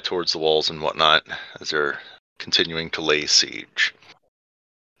fly towards the walls and whatnot as they're continuing to lay siege.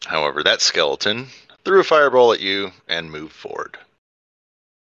 However, that skeleton threw a fireball at you and moved forward.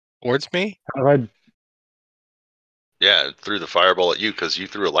 Towards me? How do I? Yeah, it threw the fireball at you because you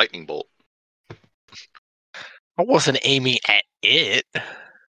threw a lightning bolt. I wasn't aiming at it.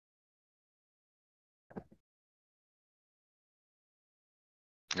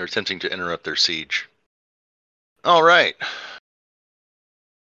 You're attempting to interrupt their siege. All right.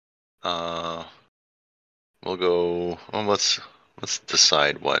 We'll go. Well, let's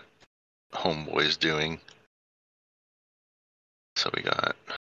decide what Homeboy's doing. So we got.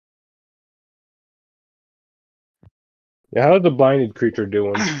 Yeah, how's the blinded creature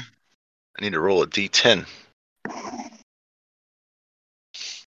doing? I need to roll a d10.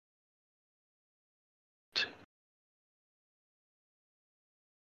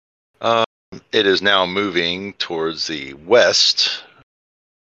 It is now moving towards the west.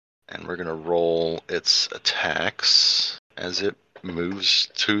 And we're going to roll its attacks as it moves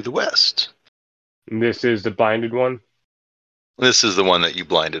to the west. And this is the blinded one? This is the one that you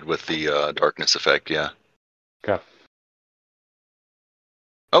blinded with the darkness effect, yeah. Okay.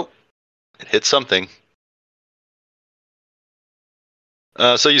 Oh, it hit something.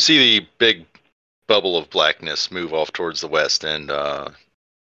 So you see the big bubble of blackness move off towards the west, and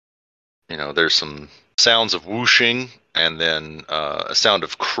there's some sounds of whooshing, and then a sound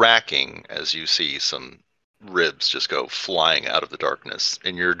of cracking as you see some ribs just go flying out of the darkness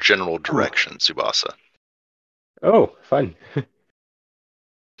in your general direction, Tsubasa. Oh, fun.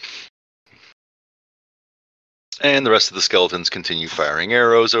 And the rest of the skeletons continue firing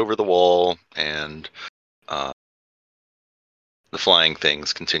arrows over the wall, and the flying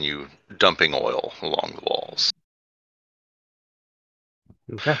things continue dumping oil along the walls.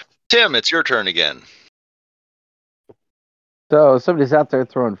 Okay. Tim, it's your turn again. So somebody's out there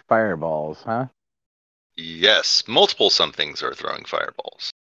throwing fireballs, huh? Yes, multiple somethings are throwing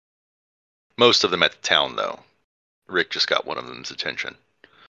fireballs. Most of them at the town, though. Rick just got one of them's attention.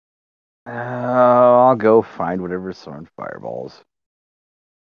 I'll go find whatever's throwing fireballs.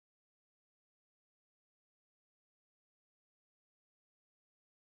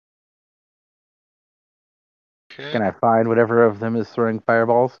 Okay. Can I find whatever of them is throwing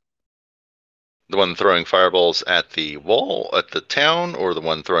fireballs? The one throwing fireballs at the wall, at the town, or the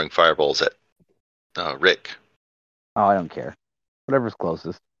one throwing fireballs at Rick? Oh, I don't care. Whatever's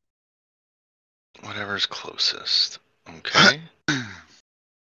closest. Whatever's closest. Okay.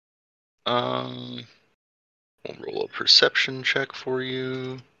 We'll roll a perception check for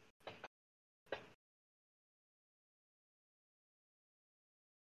you.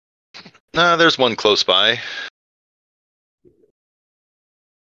 There's one close by.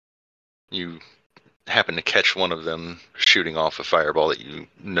 You happen to catch one of them shooting off a fireball that you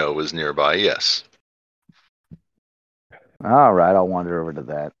know is nearby, yes. All right, I'll wander over to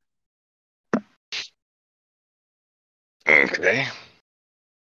that. Okay.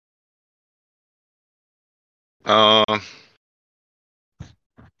 Are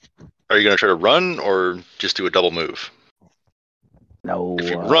you going to try to run or just do a double move? No. If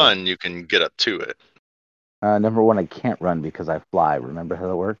you run, you can get up to it. Number one, I can't run because I fly. Remember how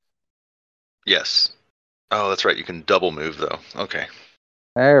that works? Yes. Oh, that's right. You can double move, though. Okay.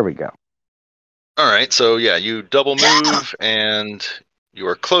 There we go. All right. So, yeah, you double move and you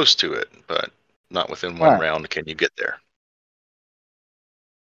are close to it, but not within one round can you get there.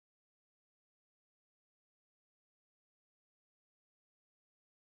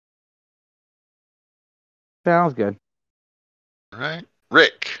 Sounds good. All right.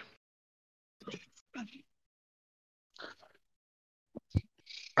 Rick.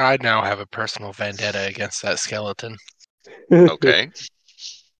 I now have a personal vendetta against that skeleton. Okay.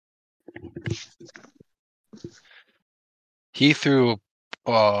 He threw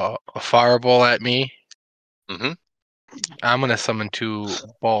a fireball at me. Mm-hmm. I'm going to summon 2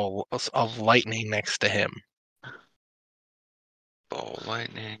 balls of lightning next to him. Ball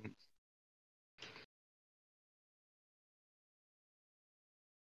lightning.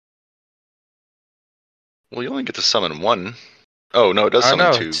 Well, you only get to summon 1. Oh, no, it does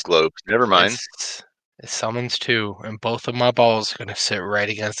summon 2 globes. Never mind. It summons 2, and both of my balls are going to sit right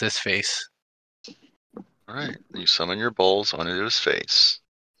against his face. All right. You summon your balls onto his face.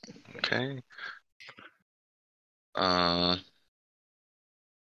 Okay. All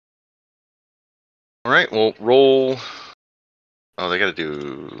right. Well, roll. Oh, they got to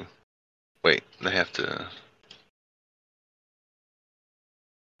do. Wait, they have to.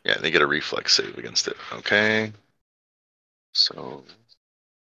 Yeah, they get a reflex save against it. Okay. So.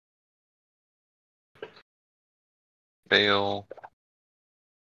 Fail.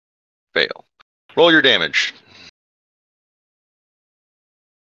 Fail. Roll your damage.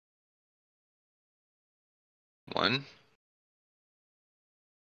 1.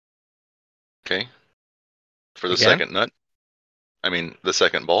 Okay. For the second nut. I mean, the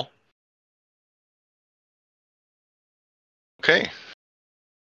second ball. Okay.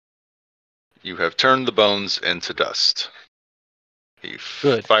 You have turned the bones into dust. The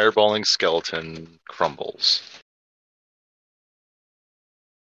fireballing skeleton crumbles.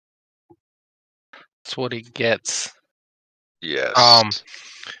 That's what he gets. Yes.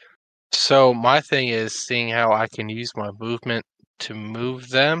 So my thing is seeing how I can use my movement to move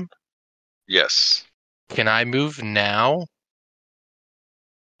them. Yes. Can I move now?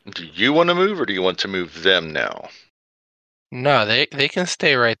 Do you want to move, or do you want to move them now? No, they can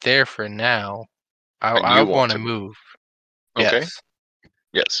stay right there for now. I want to move. Okay. Yes.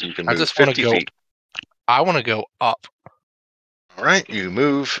 Yes, you can I move just want 50 to go. feet. I want to go up. All right, you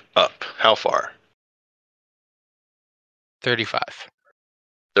move up. How far? 35.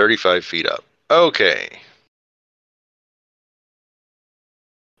 35 feet up. Okay.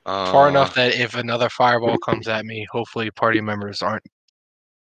 Far enough that if another fireball comes at me, hopefully party members aren't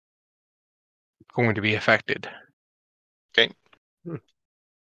going to be affected.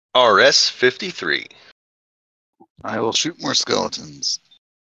 RS-53. I will shoot more skeletons.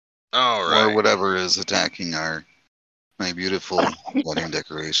 All Or right. whatever is attacking my beautiful wedding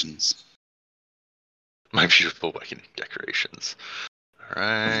decorations. My beautiful wedding decorations. All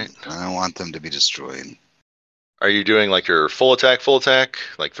right. I don't want them to be destroyed. Are you doing like your full attack,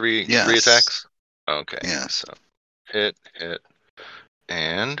 like three Yes. attacks? Okay. Yes. So hit,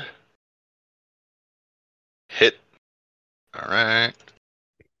 and hit. All right.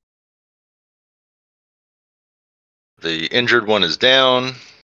 The injured one is down.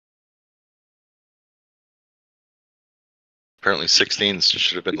 Apparently 16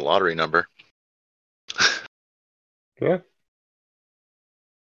 should have been the lottery number. Yeah.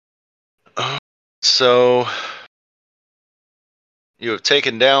 So you have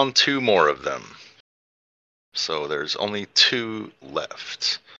taken down 2 more of them. So there's only 2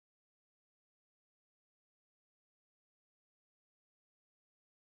 left.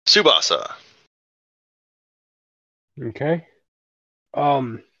 Tsubasa. Okay.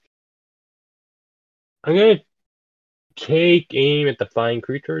 I'm gonna take aim at the flying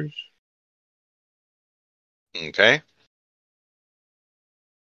creatures. Okay.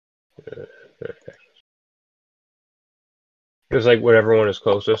 Just like whatever one is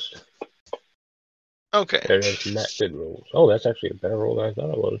closest. Okay. And it's not good rolls. Oh, that's actually a better roll than I thought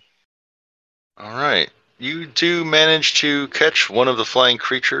it was. All right. You do manage to catch one of the flying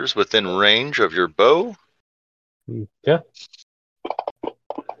creatures within range of your bow. Yeah.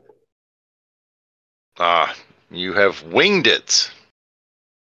 You have winged it.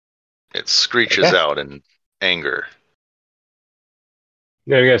 It screeches Okay. out in anger.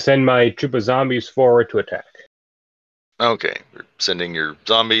 Then I'm gonna send my troop of zombies forward to attack. Okay. You're sending your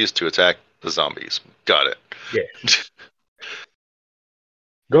zombies to attack the zombies. Got it. Yes.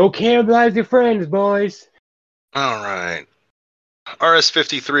 Go cannibalize your friends, boys. All right.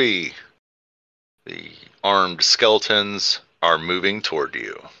 RS-53. The armed skeletons are moving toward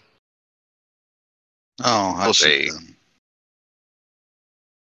you. Oh, I'll They- shoot them.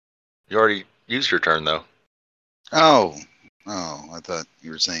 You already used your turn, though. Oh, I thought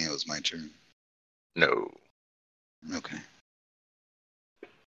you were saying it was my turn. No. Okay.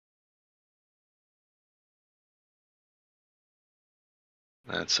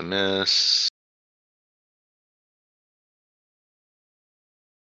 That's a miss.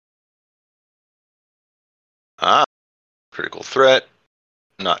 Critical threat.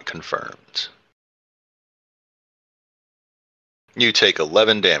 Not confirmed. You take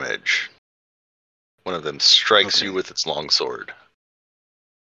 11 damage. One of them strikes Okay. you with its longsword.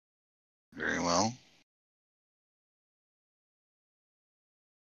 Very well.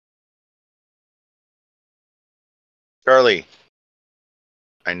 Charlie,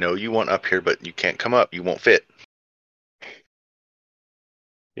 I know you want up here, but you can't come up. You won't fit.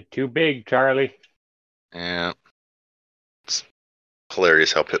 You're too big, Charlie. Yeah. It's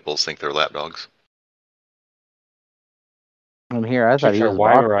hilarious how pit bulls think they're lap dogs. And here I thought Such he are was a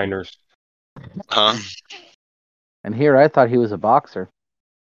boxer. Weimaraners. Huh? And here I thought he was a boxer.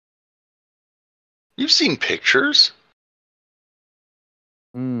 You've seen pictures?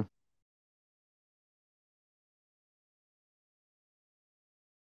 Hmm.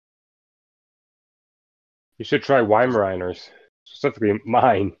 You should try Weimaraners. Specifically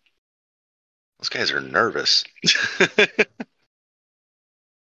mine. Those guys are nervous.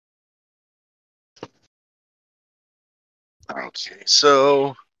 Okay,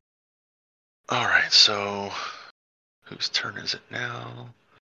 so. Alright, so. Whose turn is it now?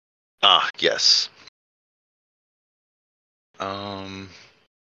 Yes. All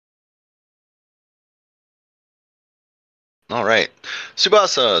right.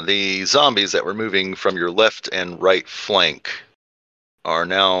 Tsubasa, the zombies that were moving from your left and right flank are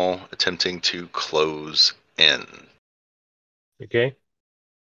now attempting to close in. Okay.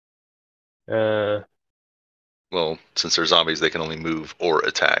 Well, since they're zombies, they can only move or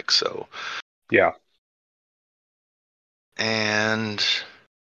attack, so. Yeah. And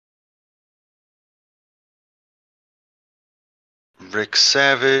Rick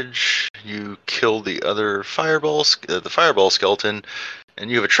Savage, you killed the other fireball skeleton, and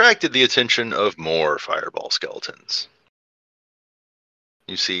you have attracted the attention of more fireball skeletons.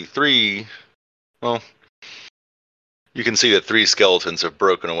 You see 3, well, You can see that 3 skeletons have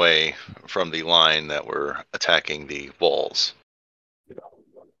broken away from the line that were attacking the walls.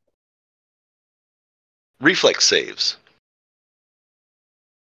 Reflex saves.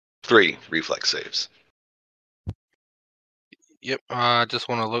 3 reflex saves. Yep. I just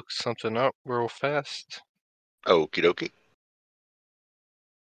want to look something up real fast. Okie dokie.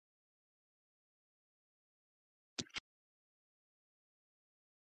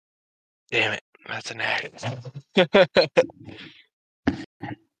 Damn it. That's an act.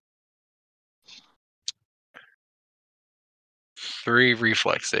 3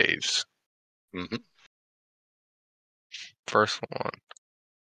 reflex saves. Mm-hmm. First one.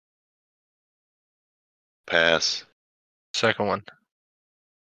 Pass. Second one.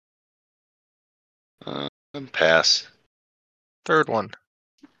 Pass. Third one.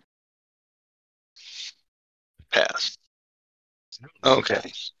 Pass. Okay.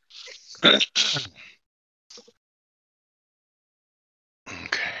 Okay.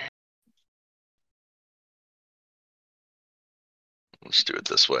 Let's do it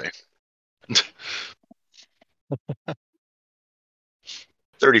this way.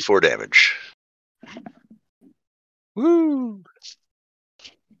 34 damage. Woo!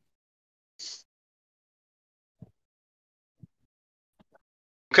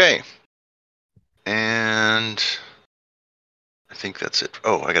 Okay. And I think that's it.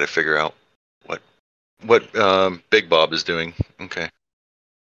 Oh, I got to figure out what Big Bob is doing. Okay.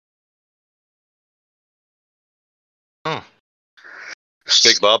 Oh.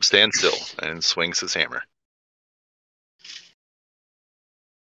 Big Bob stands still and swings his hammer.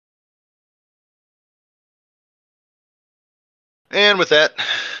 And with that,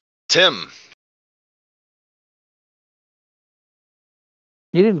 Tim.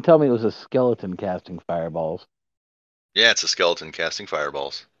 You didn't tell me it was a skeleton casting fireballs. Yeah, it's a skeleton casting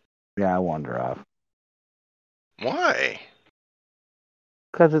fireballs. Yeah, I wander off. Why?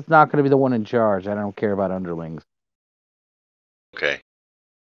 Because it's not going to be the one in charge. I don't care about underlings. Okay.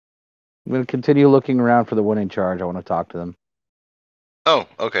 I'm going to continue looking around for the one in charge. I want to talk to them. Oh,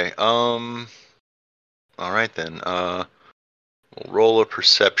 okay. All right then. We'll roll a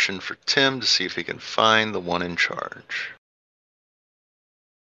perception for Tim to see if he can find the one in charge.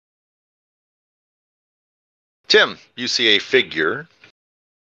 Tim, you see a figure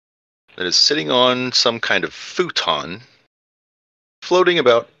that is sitting on some kind of futon, floating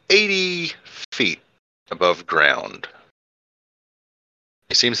about 80 feet above ground.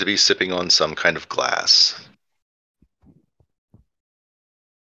 He seems to be sipping on some kind of glass.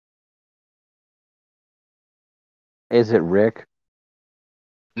 Is it Rick?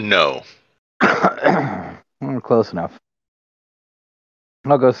 No. Close enough.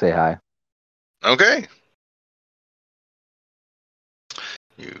 I'll go say hi. Okay.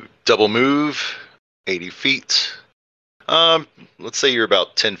 You double move 80 feet. Let's say you're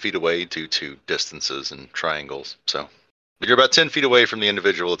about 10 feet away due to distances and triangles. So you're about 10 feet away from the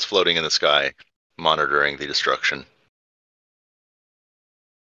individual that's floating in the sky, monitoring the destruction.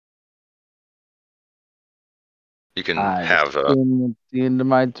 You can have the end of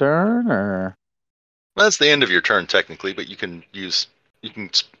my turn, or that's the end of your turn technically, but you can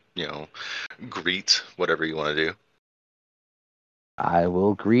greet whatever you want to do. I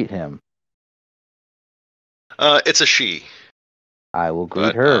will greet him. It's a she. I will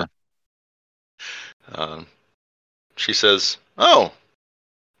greet her. She says, "Oh,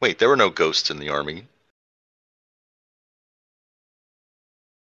 wait, there were no ghosts in the army."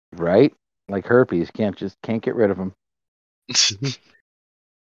 Right? Like herpes, can't get rid of them.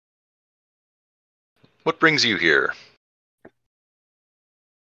 What brings you here?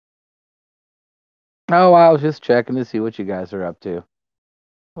 Oh, I was just checking to see what you guys are up to.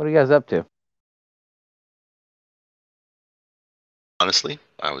 What are you guys up to? Honestly,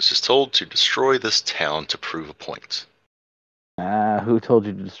 I was just told to destroy this town to prove a point. Who told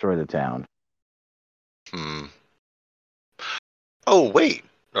you to destroy the town? Oh, wait.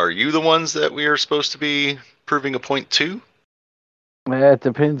 Are you the ones that we are supposed to be proving a point to? It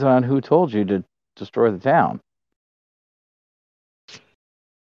depends on who told you to destroy the town.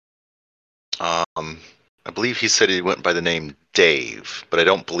 I believe he said he went by the name Dave, but I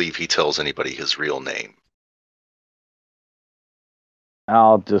don't believe he tells anybody his real name.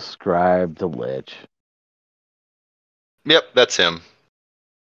 I'll describe the Lich. Yep, that's him.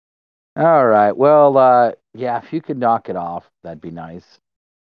 All right. Well, yeah, if you could knock it off, that'd be nice.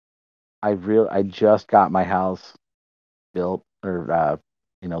 I just got my house built, or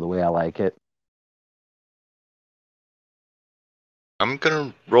the way I like it. I'm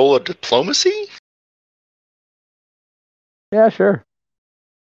gonna roll a diplomacy? Yeah, sure.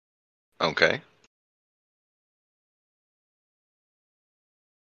 Okay.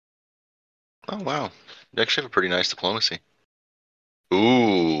 Oh, wow. You actually have a pretty nice diplomacy.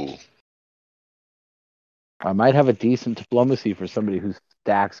 Ooh. I might have a decent diplomacy for somebody who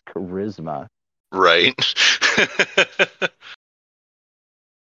stacks charisma. Right.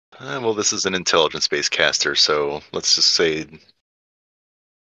 Well, this is an intelligence-based caster, so let's just say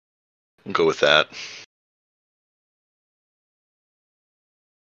we'll go with that.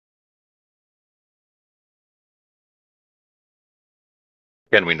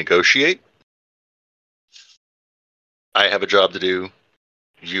 Can we negotiate? I have a job to do.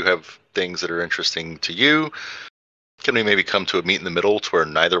 You have things that are interesting to you. Can we maybe come to a meet in the middle to where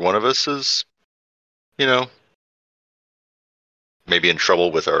neither one of us is, maybe in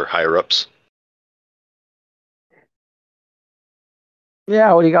trouble with our higher ups?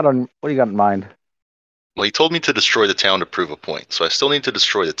 Yeah, what do you got in mind? Well, he told me to destroy the town to prove a point, so I still need to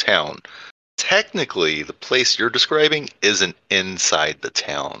destroy the town. Technically, the place you're describing isn't inside the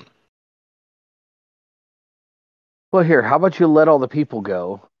town. Well, here, how about you let all the people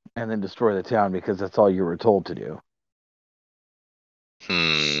go and then destroy the town because that's all you were told to do?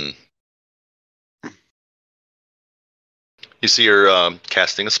 You see you're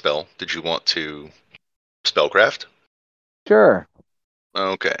casting a spell. Did you want to spellcraft? Sure.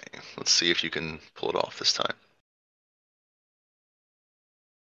 Okay, let's see if you can pull it off this time.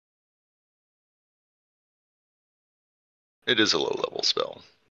 It is a low-level spell.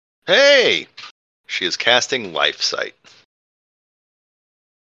 Hey! She is casting Life Sight.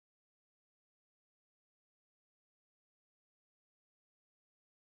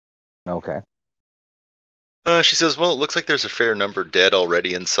 Okay. She says, well, it looks like there's a fair number dead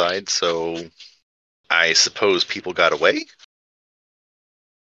already inside, so I suppose people got away?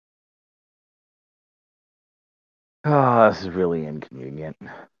 Oh, this is really inconvenient.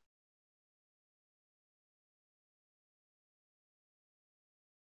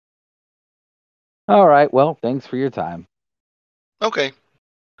 All right. Well, thanks for your time. Okay.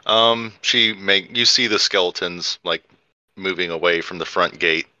 You see the skeletons like moving away from the front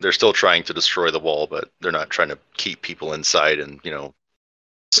gate. They're still trying to destroy the wall, but they're not trying to keep people inside and,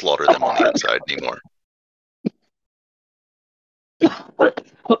 slaughter them on the inside anymore.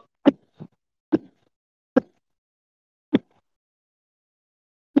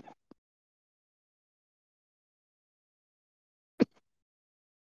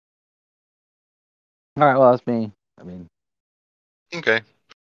 All right. Well, that's me. Okay.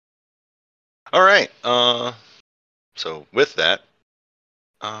 All right. So with that,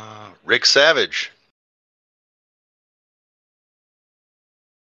 Rick Savage.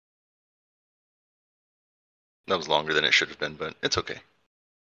 That was longer than it should have been, but it's okay.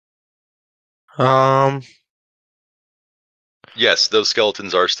 Yes, those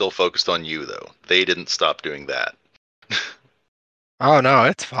skeletons are still focused on you, though. They didn't stop doing that. Oh no,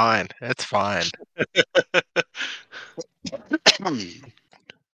 it's fine. It's fine.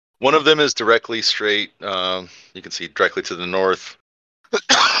 One of them is directly straight. You can see directly to the north.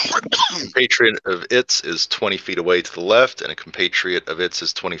 Compatriot of its is 20 feet away to the left, and a compatriot of its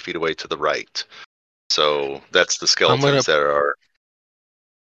is 20 feet away to the right. So that's the skeletons that are.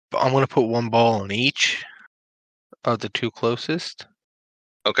 I'm gonna put one ball in each of the two closest.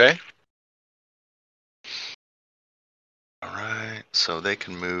 Okay. All right. So they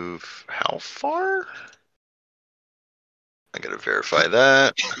can move how far? I gotta verify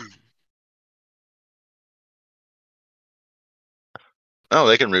that. Oh,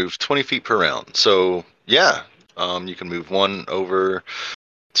 they can move 20 feet per round. So yeah, you can move one over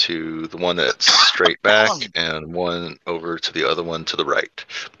to the one that's straight back and one over to the other one to the right.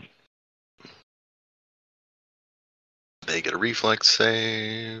 They get a reflex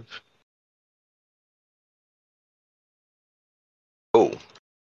save. Oh.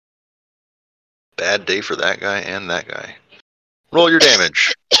 Bad day for that guy and that guy. Roll your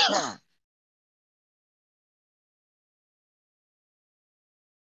damage.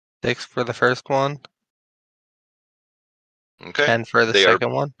 6 for the first one. Okay. 10 for the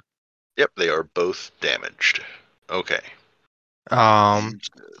second one. Yep, they are both damaged. Okay.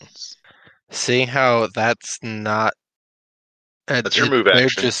 Seeing how that's not. That's your move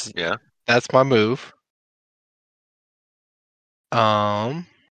action. Yeah. That's my move.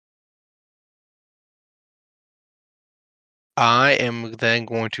 I am then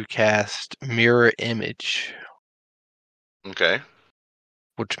going to cast Mirror Image. Okay.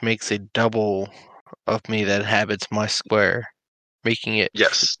 Which makes a double of me that inhabits my square, making it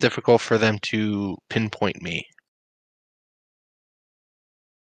difficult for them to pinpoint me.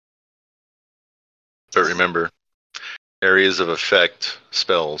 But remember, areas of effect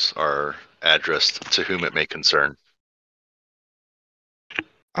spells are addressed to whom it may concern.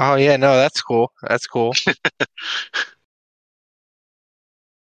 Oh yeah, no, that's cool. That's cool.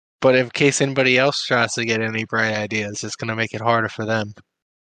 But in case anybody else tries to get any bright ideas, it's gonna make it harder for them.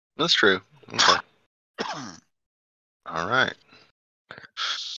 That's true. Okay. All right.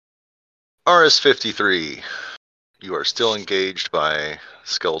 RS-53. You are still engaged by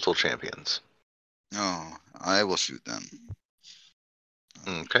skeletal champions. Oh, I will shoot them.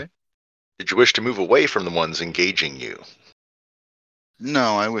 Okay. Did you wish to move away from the ones engaging you?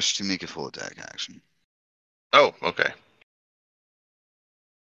 No, I wish to make a full attack action. Oh, okay.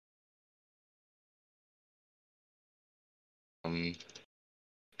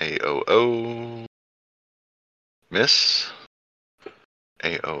 AOO. Miss.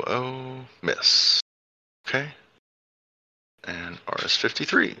 AOO. Miss. Okay. And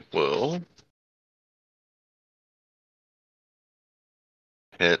RS-53 will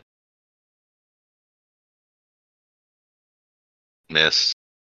hit. Miss.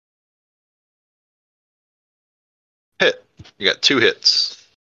 Hit. You got 2 hits.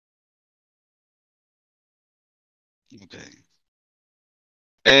 Okay.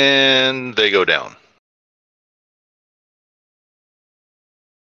 And they go down.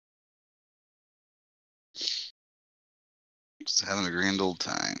 Just having a grand old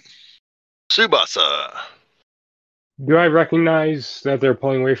time. Tsubasa. Do I recognize that they're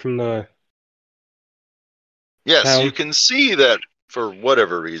pulling away from the Yes, town? you can see that for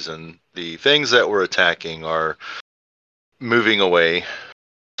whatever reason, the things that were attacking are moving away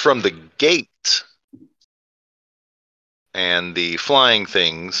from the gate. And the flying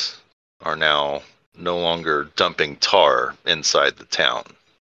things are now no longer dumping tar inside the town.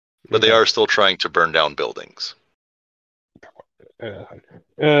 But they are still trying to burn down buildings.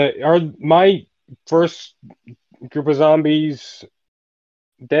 Are my first group of zombies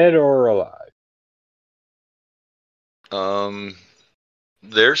dead or alive?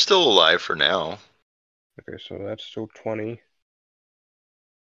 They're still alive for now. Okay, so that's still 20.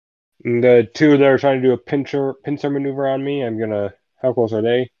 And the 2 that are trying to do a pincer maneuver on me, I'm gonna. How close are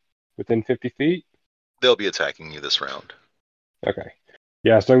they? Within 50 feet? They'll be attacking you this round. Okay.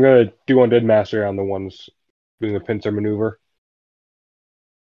 Yeah, so I'm gonna do Undead Mastery on the ones doing the pincer maneuver.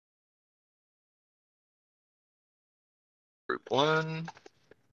 Group 1.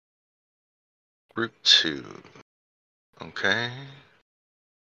 Group 2. Okay.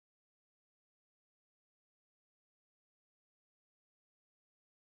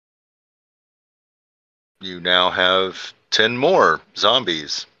 You now have 10 more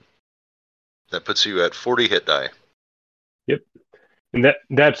zombies. That puts you at 40 hit die. Yep. And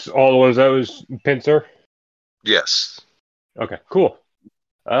that's all the ones that was pincer? Yes. Okay, cool.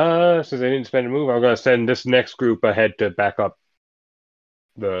 Since I didn't spend a move, I'm gonna send this next group ahead to back up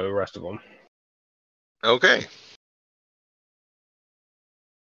the rest of them. Okay.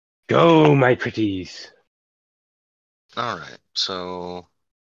 Go, my pretties. All right. So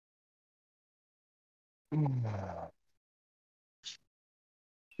And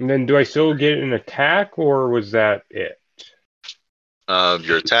then do I still get an attack, or was that it?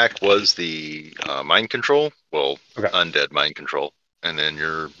 your attack was the mind control. Well, Okay. undead mind control. And then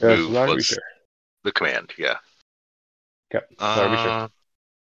your Yeah, move so was the command. Yeah. Okay. Sure.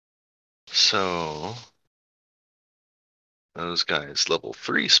 So those guys' level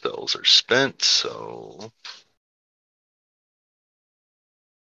 3 spells are spent, so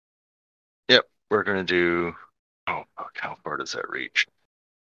yep, we're gonna do. Oh fuck! How far does that reach?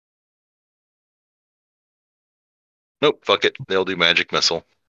 Nope, fuck it. They'll do magic missile.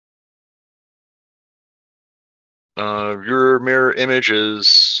 Your mirror image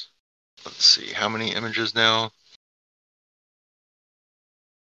is. Let's see, how many images now?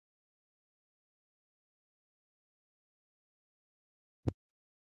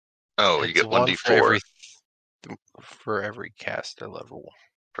 Oh, you get 1d4 for every caster level.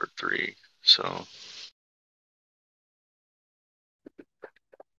 for 3. So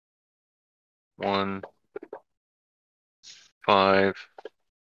 1, 5,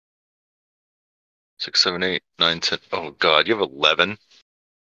 6, 7, 8, 9, 10. Oh god, you have 11.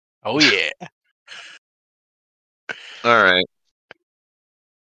 Oh yeah. All right.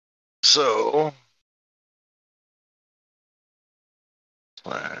 So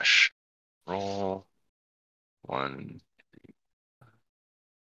slash roll 1,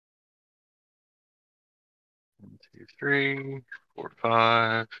 2, 3, 4,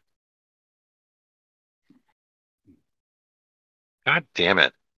 5. God damn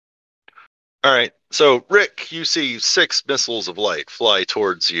it. All right. So, Rick, you see 6 missiles of light fly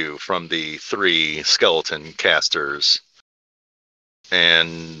towards you from the 3 skeleton casters,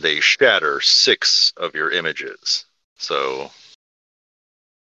 and they shatter 6 of your images. So,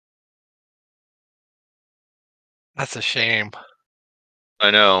 That's a shame.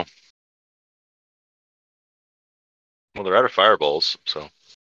 I know. Well, they're out of fireballs, so.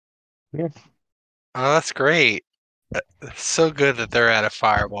 Yeah. Oh, that's great. It's so good that they're out of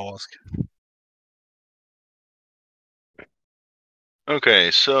fireballs.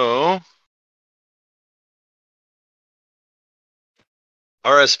 Okay, so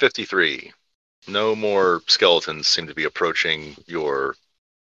RS-53. No more skeletons seem to be approaching your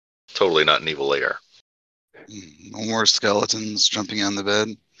totally not an evil lair. No more skeletons jumping on the bed.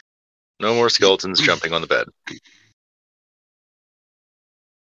 No more skeletons jumping on the bed.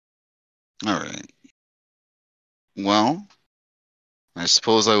 All right. Well, I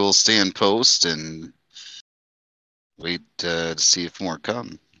suppose I will stay in post and wait to see if more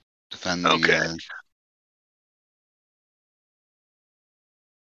come. Defend the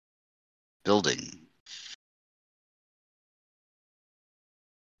building.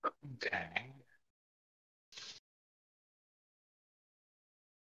 Okay.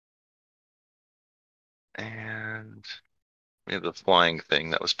 And we have the flying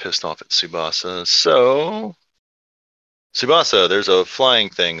thing that was pissed off at Tsubasa. So, Tsubasa, there's a flying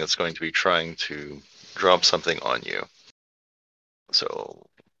thing that's going to be trying to drop something on you. So,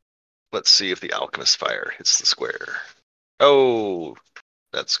 let's see if the alchemist fire hits the square. Oh,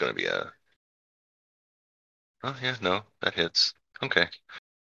 that's going to be a... Oh, yeah, no, that hits. Okay.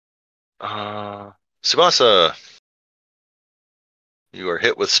 Tsubasa, you are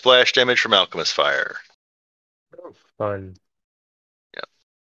hit with splash damage from alchemist fire. Oh, fun. Yep.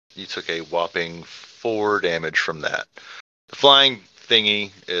 You took a whopping 4 damage from that. The flying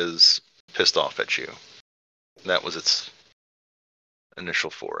thingy is pissed off at you. That was its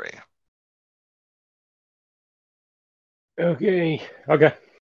initial foray. Okay.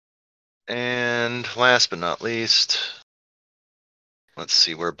 And last but not least, let's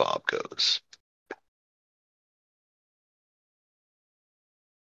see where Bob goes.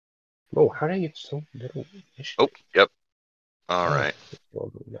 Oh, how did I get so little? Oh, yep. All right.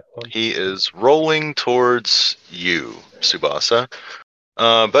 He is rolling towards you, Tsubasa.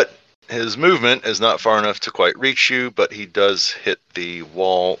 But his movement is not far enough to quite reach you, but he does hit the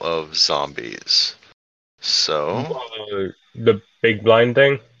wall of zombies. So... the big blind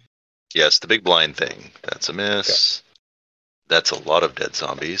thing? Yes, the big blind thing. That's a miss. Okay. That's a lot of dead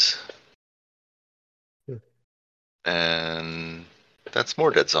zombies. And that's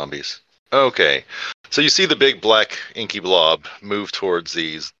more dead zombies. Okay. So you see the big black inky blob move towards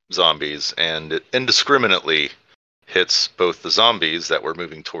these zombies, and it indiscriminately hits both the zombies that were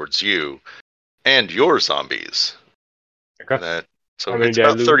moving towards you and your zombies. Okay. So it's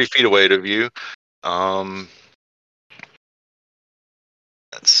about 30 feet away of you.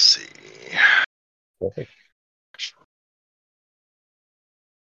 Let's see. Okay.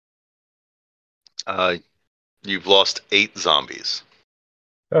 You've lost 8 zombies.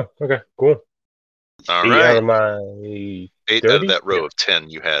 Oh, okay, cool. All 8 right. out of my 8 30? out of that row of 10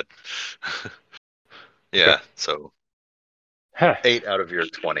 you had. Yeah, okay. So 8 out of your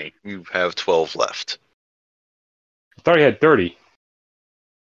 20. You have 12 left. I thought you had 30.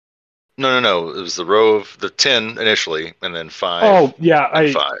 No. It was the row of the 10 initially, and then 5. Oh, yeah.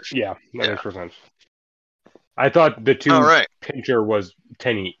 5. Yeah, that makes more sense. I thought the 2 pincher was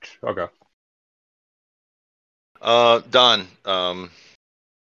 10 each. Okay. Don,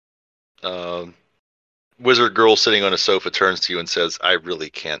 wizard girl sitting on a sofa turns to you and says, I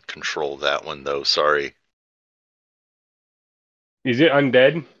really can't control that one, though. Sorry. Is it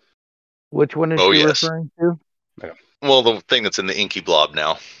undead? Which one is she referring to? Yeah. Well, the thing that's in the inky blob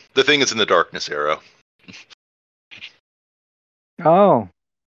now. The thing that's in the darkness arrow. Oh.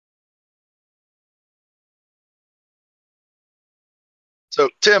 So,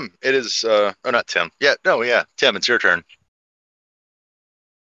 Tim, it is... oh, not Tim. Yeah, Tim, it's your turn.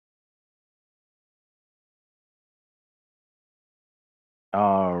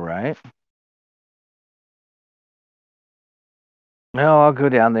 All right. Well, I'll go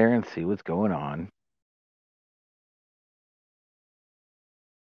down there and see what's going on.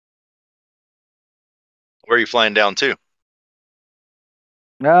 Where are you flying down to?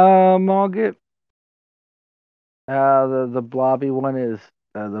 I'll get the blobby one is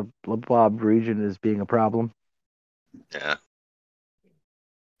the blob region is being a problem. Yeah.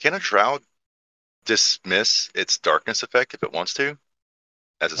 Can a Drow dismiss its darkness effect if it wants to?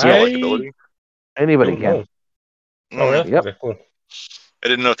 As a spell-like ability? Anybody can. Oh, yeah? Yep. Okay, cool. I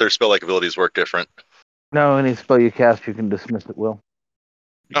didn't know if their spell-like abilities work different. No, any spell you cast, you can dismiss at will.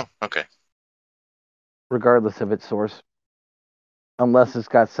 Oh, okay. Regardless of its source. Unless it's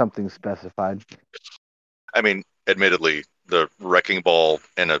got something specified. I mean, admittedly, the wrecking ball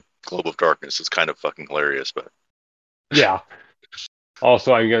in a globe of darkness is kind of fucking hilarious, but... Yeah.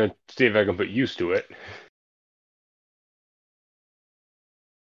 Also, I'm gonna see if I can put used to it.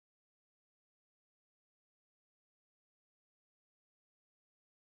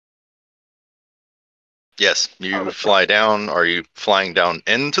 Yes, you fly down. Are you flying down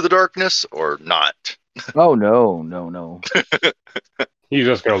into the darkness or not? Oh no. He's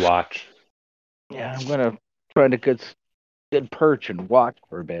just gonna watch. Yeah, I'm gonna try to get good perch and watch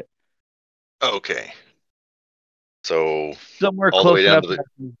for a bit. Okay. So Somewhere all the way close down enough to that the. I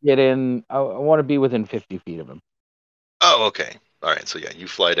can get in. I want to be within 50 feet of him. Oh, okay. All right. So yeah, you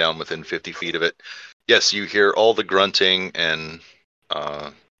fly down within 50 feet of it. Yes, you hear all the grunting and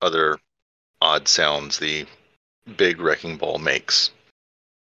other odd sounds the big wrecking ball makes.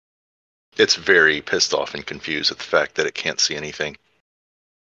 It's very pissed off and confused at the fact that it can't see anything.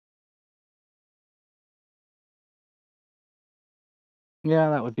 Yeah,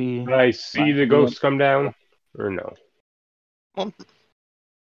 that would be. Can I see the ghosts come down, or no? Well,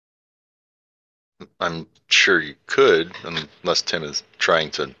 I'm sure you could, unless Tim is trying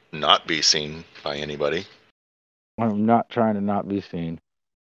to not be seen by anybody. I'm not trying to not be seen.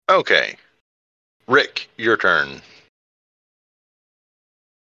 Okay. Rick, your turn.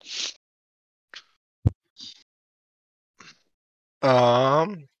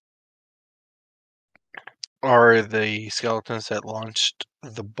 Are the skeletons that launched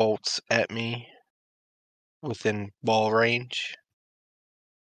the bolts at me within ball range?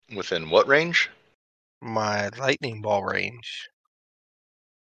 Within what range? My lightning ball range.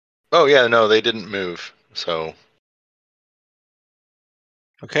 Oh, yeah, no, they didn't move. So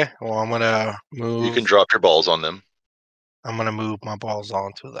Okay, well, I'm gonna move. you can drop your balls on them. I'm gonna move my balls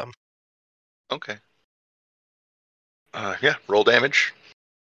onto them. Okay. Yeah, roll damage.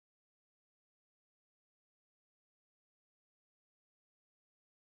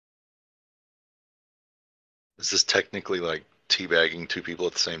 Is this technically like teabagging two people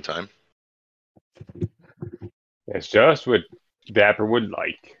at the same time? It's just what Dapper would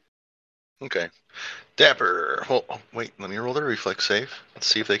like. Okay. Dapper. Well, wait, let me roll the reflex save. Let's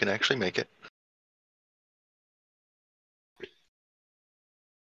see if they can actually make it.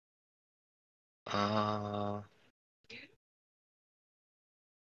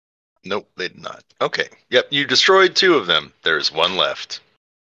 Nope, they did not. Okay. Yep, you destroyed two of them. There's one left.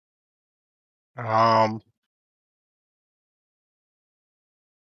 I'm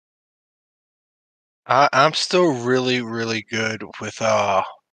still really, really good with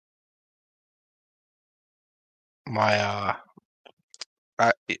my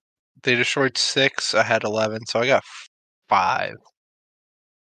they destroyed 6. I had 11, so I got 5.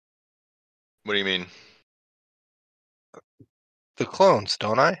 What do you mean? The clones,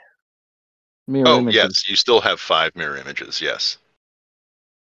 don't I? Mirror images. Yes, you still have 5 mirror images. Yes.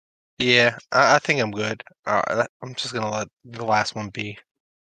 Yeah, I think I'm good. I'm just gonna let the last one be.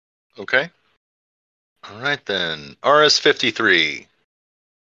 Okay. All right then. RS-53.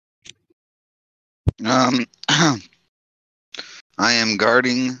 I am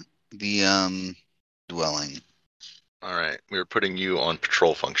guarding the dwelling. All right, we were putting you on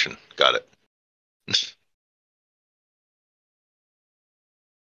patrol function. Got it.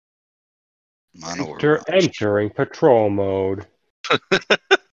 Entering patrol mode.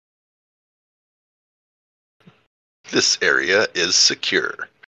 This area is secure.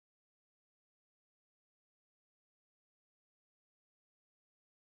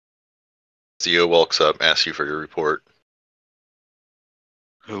 SDO walks up, asks you for your report.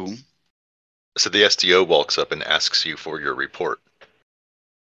 Who? So the SDO walks up and asks you for your report.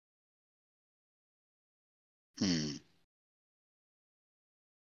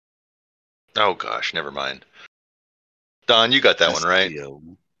 Oh gosh, never mind. Don, you got that one right.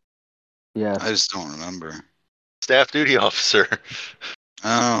 Yeah. I just don't remember. Staff duty officer.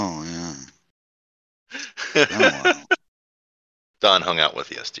 Oh yeah. Oh, wow. Don hung out with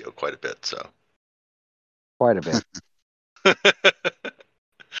the SDO quite a bit, so. Quite a bit.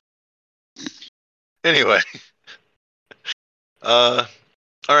 Anyway. All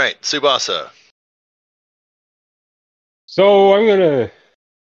right, Tsubasa. So I'm gonna.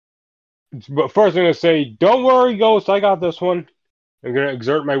 But first, I'm gonna say, "Don't worry, Ghost. I got this one." I'm gonna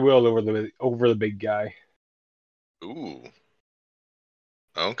exert my will over the big guy. Ooh.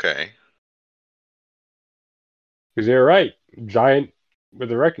 Okay. Because you're right, giant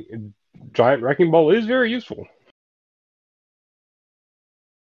wrecking ball is very useful.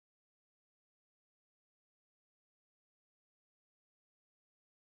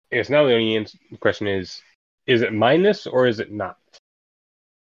 I guess now the only question is it minus or is it not?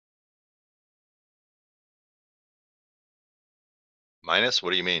 Minus? What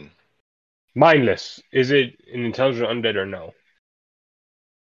do you mean? Mindless. Is it an intelligent undead or no?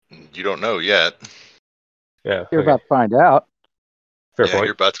 You don't know yet. Yeah. You're about to find out. Fair Yeah, point.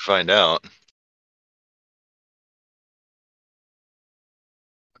 you're about to find out.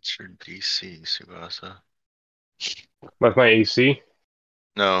 What's your DC, Tsubasa? What's my AC?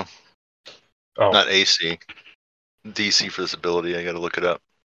 No, Oh. not AC. DC for this ability. I got to look it up.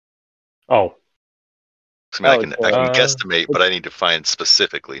 Oh. I can guesstimate, but I need to find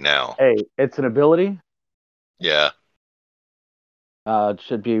specifically now. Hey, it's an ability. Yeah. It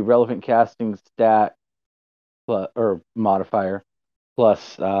should be relevant casting stat plus, or modifier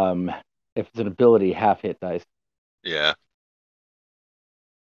plus if it's an ability, half hit dice. Yeah.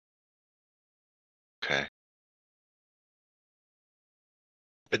 Okay.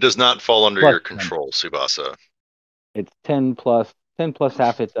 It does not fall under your control, Tsubasa. It's 10 plus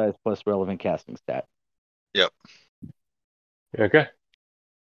half hit dice plus relevant casting stat. Yep. Okay.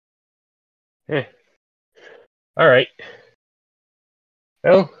 Yeah. All right.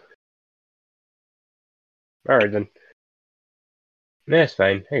 Well. All right then. That's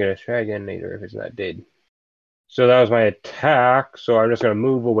fine. I gotta try again later if it's not dead. So that was my attack. So I'm just gonna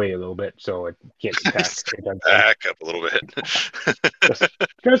move away a little bit so it can't attack. Back up a little bit.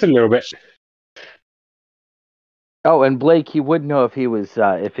 just a little bit. Oh, and Blake, he would know if he was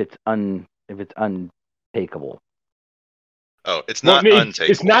if it's untakeable. Oh, it's not untakeable.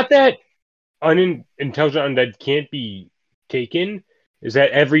 It's not that unintelligent undead can't be taken. Is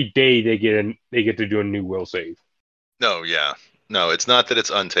that every day they get to do a new will save? No, yeah. No, it's not that it's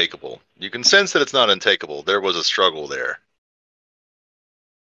untakeable. You can sense that it's not untakeable. There was a struggle there.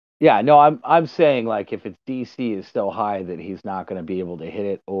 Yeah, no, I'm saying like if its DC is so high that he's not going to be able to hit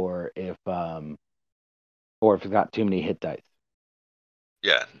it, or if it's got too many hit dice.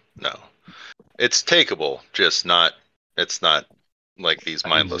 Yeah, no, it's takeable, just not. It's not like these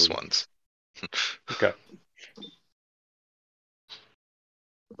mindless ones. Okay.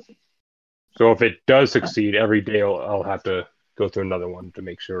 So if it does succeed, every day I'll have to go through another one to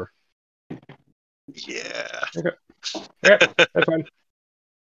make sure. Yeah. Okay. Yeah, that's fine.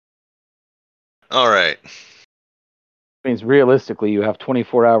 All right. Means realistically, you have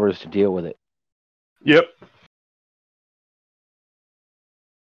 24 hours to deal with it. Yep.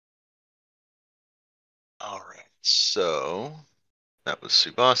 All right. So that was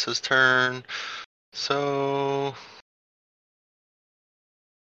Tsubasa's turn. So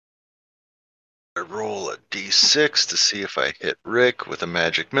I roll a d6 to see if I hit Rick with a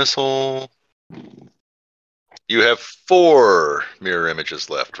magic missile. You have 4 mirror images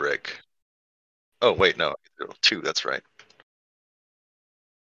left, Rick. Oh, wait, no. 2, that's right.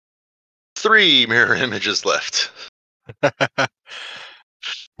 3 mirror images left.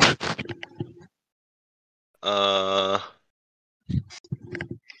 All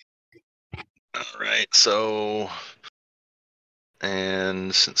right, so...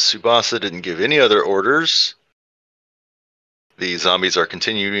 And since Tsubasa didn't give any other orders, the zombies are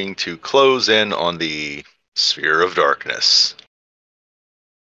continuing to close in on the Sphere of Darkness.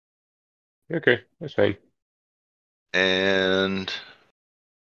 Okay, that's fine. And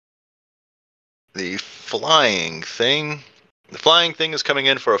the flying thing is coming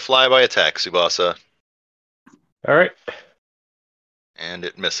in for a flyby attack, Tsubasa. All right. And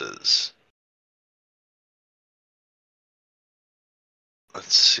it misses.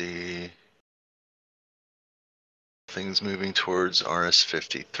 Let's see. Things moving towards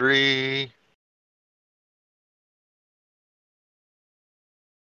RS-53.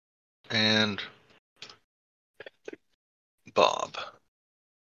 And Bob.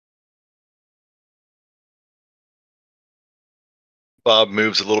 Bob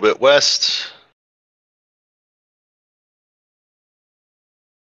moves a little bit west.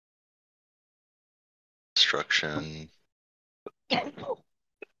 Destruction.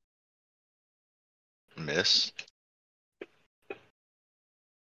 Miss.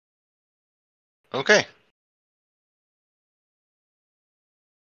 Okay.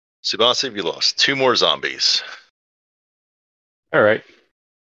 Tsubasa, you lost 2 more zombies. All right.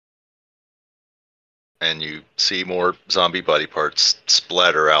 And you see more zombie body parts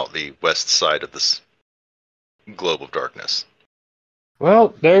splatter out the west side of this globe of darkness.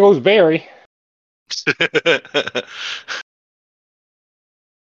 Well, there goes Barry.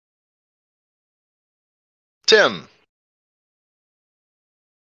 Tim.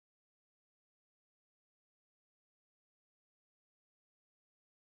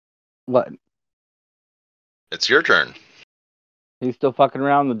 What? It's your turn. He's still fucking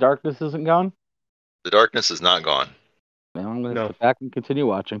around. The darkness isn't gone? The darkness is not gone. Well, I'm going to sit back and continue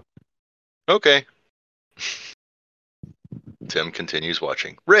watching. Okay. Tim continues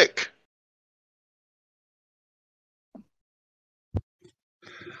watching. Rick.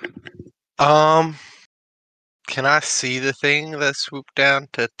 Can I see the thing that swooped down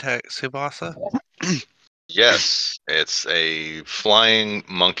to attack Tsubasa? Yes, it's a flying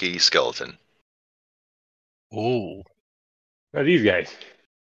monkey skeleton. Ooh. What are these guys?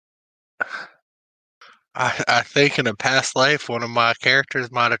 I think in a past life, one of my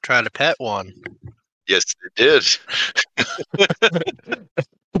characters might have tried to pet one. Yes, it did.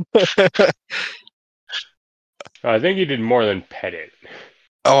 I think you did more than pet it.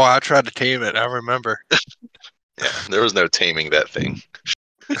 Oh, I tried to tame it. I remember. Yeah, there was no taming that thing.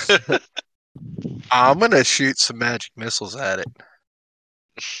 I'm gonna shoot some magic missiles at it.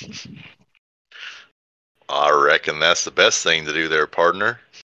 I reckon that's the best thing to do there, partner.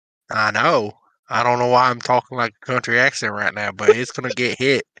 I know. I don't know why I'm talking like a country accent right now, but it's gonna get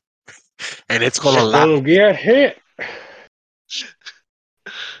hit, and it's gonna Don't get hit.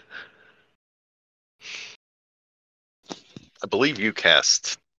 I believe you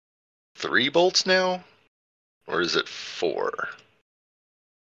cast 3 bolts now, or is it 4?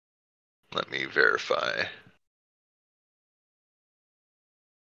 Let me verify.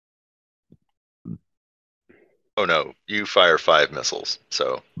 Oh no, you fire 5 missiles.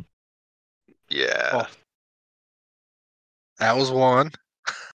 So, yeah. Oh. That was 1.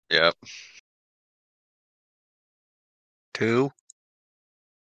 Yep. 2,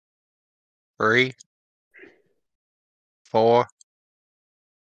 3, 4,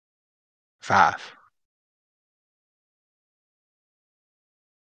 5.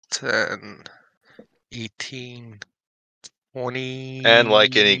 10, 18, 20. And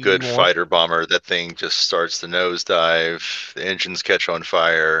like any good fighter bomber, that thing just starts to nosedive. The engines catch on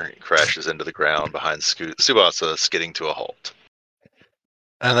fire, it crashes into the ground behind Tsubasa, skidding to a halt.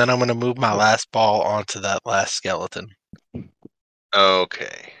 And then I'm going to move my last ball onto that last skeleton.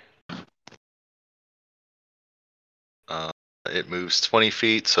 Okay. It moves 20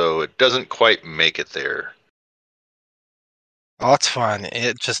 feet, so it doesn't quite make it there. Oh, it's fine.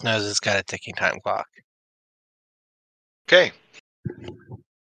 It just knows it's got a ticking time clock. Okay.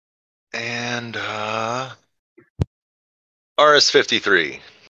 And RS-53.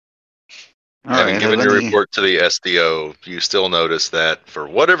 Having given your report to the SDO, you still notice that, for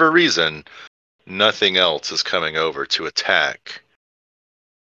whatever reason, nothing else is coming over to attack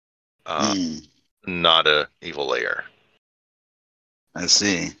Nada Evil Lair. I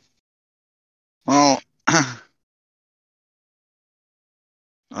see. Well,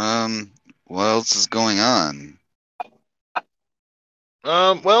 what else is going on?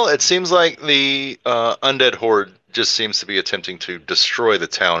 Well, it seems like the undead horde just seems to be attempting to destroy the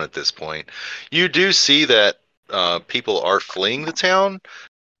town at this point. You do see that people are fleeing the town,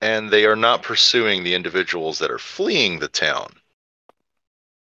 and they are not pursuing the individuals that are fleeing the town.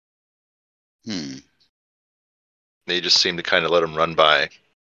 They just seem to kind of let them run by.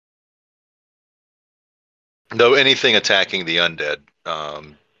 Though anything attacking the undead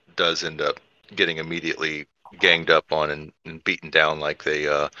does end up getting immediately ganged up on and beaten down like they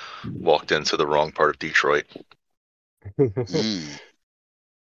walked into the wrong part of Detroit.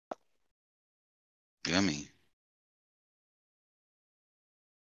 Yummy.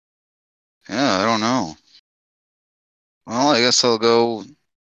 Yeah, I don't know. Well, I guess I'll go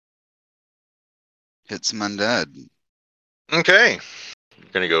hit some undead. Okay.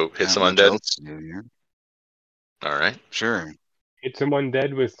 You're going to go hit some undead? All right. Sure. Hit some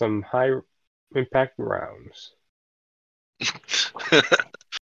undead with some high impact rounds.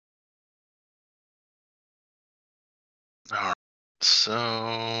 All right.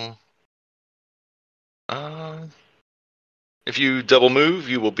 So, if you double move,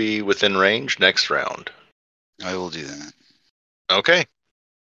 you will be within range next round. I will do that. Okay.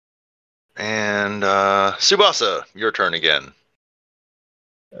 And Tsubasa, your turn again.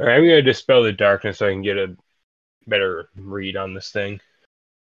 All right, I'm going to dispel the darkness so I can get a better read on this thing.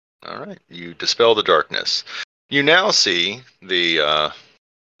 All right. You dispel the darkness. You now see the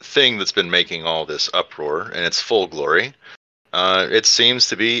thing that's been making all this uproar in its full glory. It seems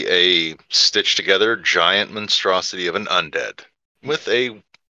to be a stitched together giant monstrosity of an undead with a,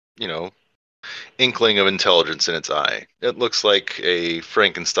 inkling of intelligence in its eye. It looks like a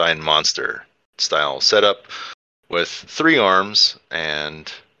Frankenstein monster style setup with 3 arms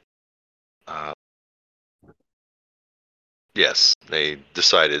and yes, they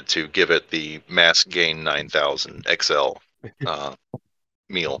decided to give it the Mass Gain 9000 XL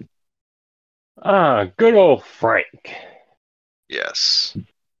meal. Ah, good old Frank. Yes.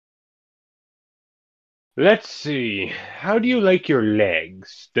 Let's see. How do you like your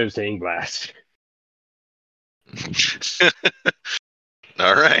legs, Dosing Blast?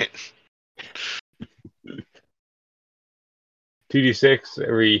 All right. 2d6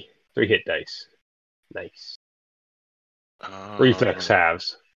 every 3 hit dice. Nice. Reflex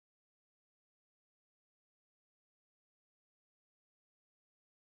halves.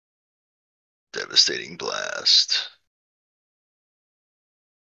 Devastating blast.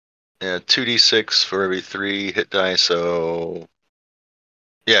 Yeah, 2d6 for every 3 hit die. So,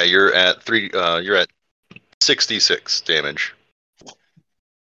 yeah, you're at 3. You're at 66 damage.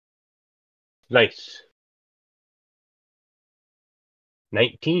 Nice.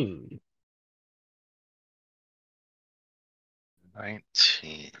 19.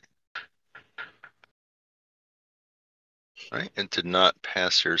 19. Right, it did not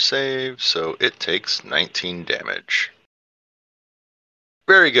pass your save, so it takes 19 damage.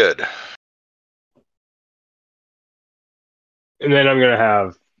 Very good. And then I'm going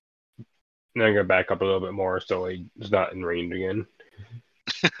to back up a little bit more so he's not in range again.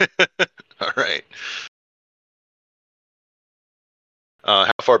 All right.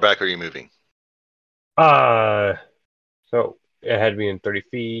 How far back are you moving? So it had to be in 30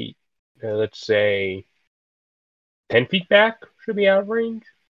 feet. Let's say 10 feet back should be out of range.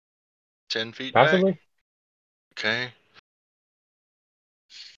 10 feet possibly. Back? Okay.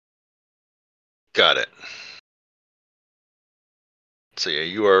 Got it. So yeah,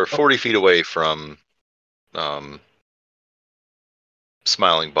 you are 40 feet away from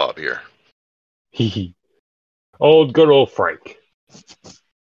Smiling Bob here. Old good old Frank.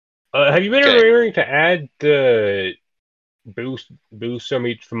 Have you been remembering to add the boost some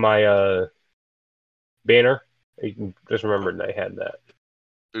each from my banner? I just remembered I had that.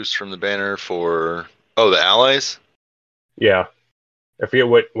 Boost from the banner for the allies? Yeah. I forget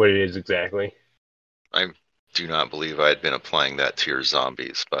what it is exactly. I do not believe I had been applying that to your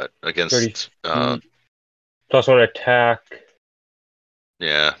zombies, but against plus 1 attack.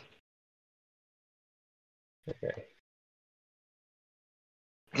 Yeah.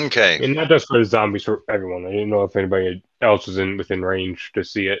 Okay. And not just for the zombies, for everyone. I didn't know if anybody else was within range to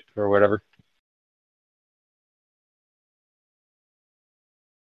see it or whatever.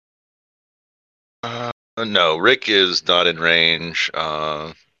 No, Rick is not in range.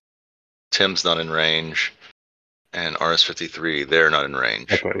 Tim's not in range. And RS-53, they're not in range.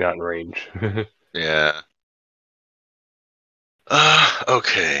 Definitely not in range. Yeah.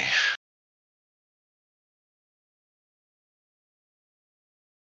 Okay.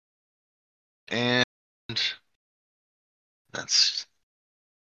 And that's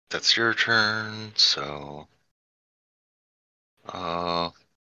your turn, so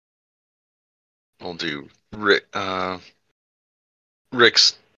we'll do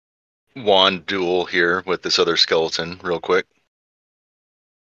Rick's wand duel here with this other skeleton real quick.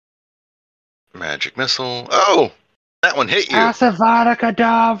 Magic missile. Oh! That one hit you! Avada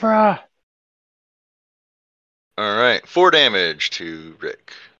Kedavra! Alright, 4 damage to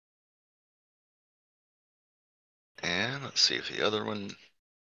Rick. And let's see if the other one...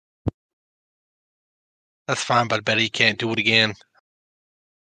 That's fine, but I bet he can't do it again.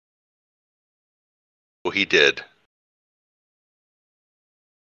 Well, he did.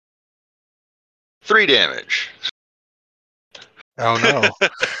 3 damage. Oh no.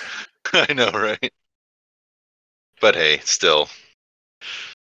 I know, right? But hey, still.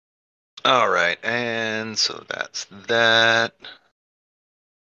 Alright, and so that's that.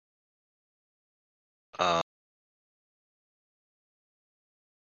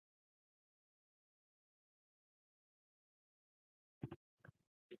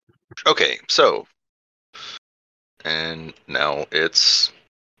 Okay, so. And now it's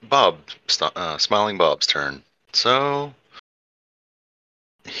Smiling Bob's turn. So.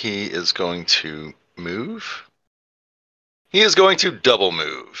 He is going to move. He is going to double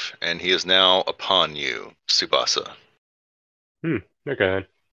move, and he is now upon you, Tsubasa. Okay then.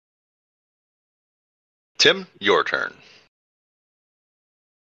 Tim, your turn.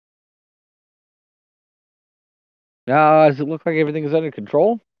 Does it look like everything is under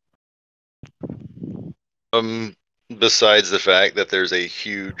control? Besides the fact that there's a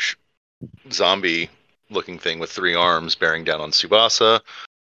huge zombie-looking thing with 3 arms bearing down on Tsubasa,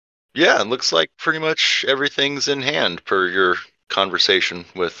 yeah, it looks like pretty much everything's in hand per your conversation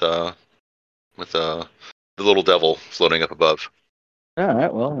with the little devil floating up above. All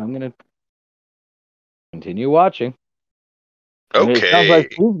right. Well, I'm gonna continue watching. Okay. I mean, it sounds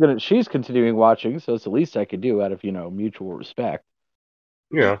like she's continuing watching, so it's the least I could do out of mutual respect.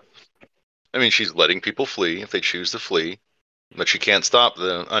 Yeah. I mean, she's letting people flee if they choose to flee, but she can't stop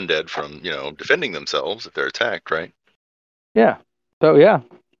the undead from defending themselves if they're attacked, right? Yeah. So yeah.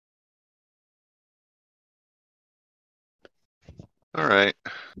 All right.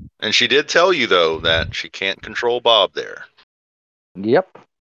 And she did tell you, though, that she can't control Bob there. Yep.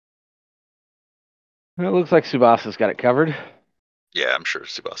 It looks like Subasa's got it covered. Yeah, I'm sure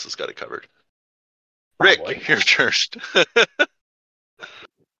Subasa's got it covered. Probably. Rick, your turn.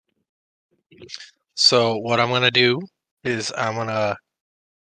 So what I'm gonna do is I'm gonna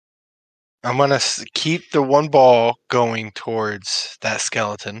keep the one ball going towards that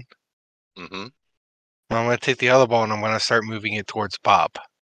skeleton. Mm-hmm. I'm gonna take the other ball and I'm gonna start moving it towards Bob.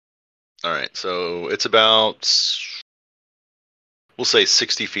 All right, so it's about, we'll say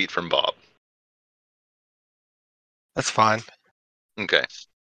 60 feet from Bob. That's fine. Okay.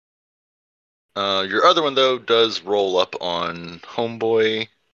 Your other one, though, does roll up on Homeboy.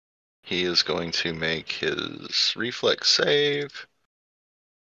 He is going to make his reflex save.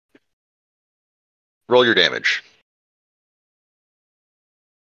 Roll your damage.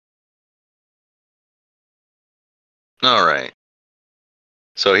 All right.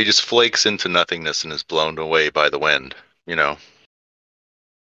 So he just flakes into nothingness and is blown away by the wind, you know.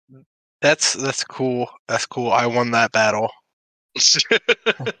 That's cool. That's cool. I won that battle. Sure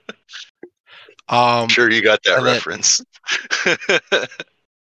you got that and reference.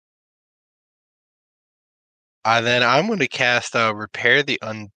 Then I'm going to cast Repair the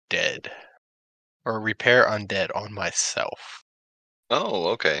Undead. Or Repair Undead on myself. Oh,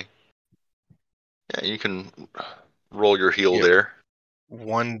 okay. Yeah, you can roll your heal there.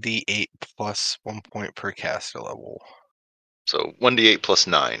 1d8 plus 1 point per caster level. So 1d8 plus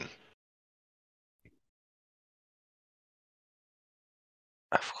 9.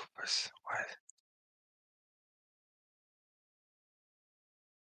 Of course. What?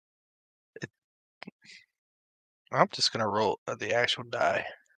 I'm just going to roll the actual die.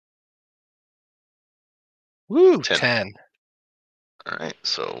 Woo, 10. All right,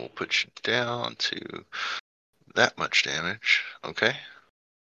 so we'll put you down to that much damage. Okay.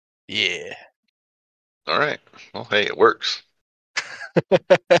 Yeah. All right. Well, hey, it works. All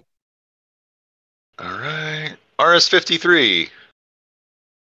right. RS-53.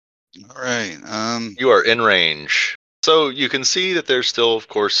 All right. You are in range. So you can see that there's still, of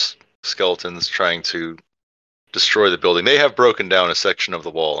course, skeletons trying to destroy the building. They have broken down a section of the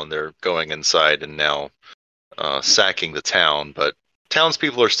wall and they're going inside and now sacking the town, but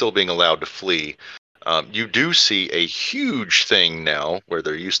townspeople are still being allowed to flee. You do see a huge thing now where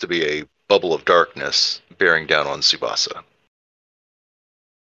there used to be a bubble of darkness bearing down on Tsubasa.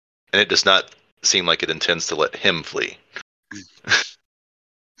 And it does not seem like it intends to let him flee.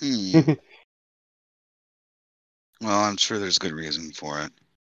 Well, I'm sure there's good reason for it.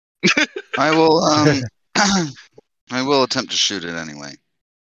 I will I will attempt to shoot it anyway.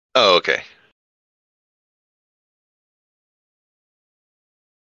 Oh, okay.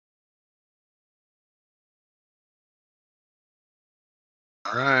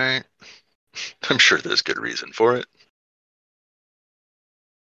 All right. I'm sure there's good reason for it.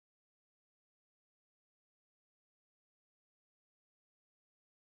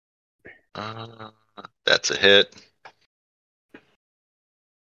 That's a hit.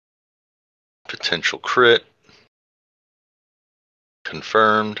 Potential crit.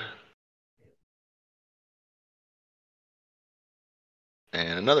 Confirmed.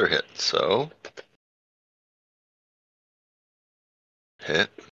 And another hit, so hit.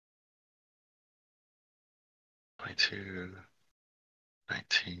 22,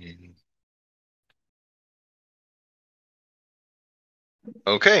 19.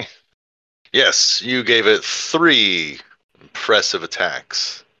 Okay. Yes, you gave it 3 impressive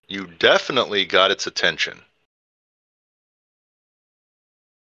attacks. You definitely got its attention.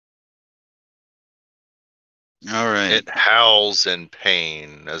 All right. It howls in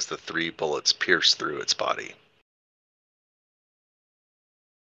pain as the 3 bullets pierce through its body.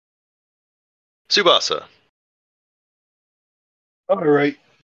 Tsubasa. All right.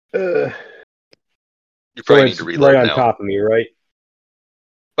 You probably need to reload right on now. top of me, right?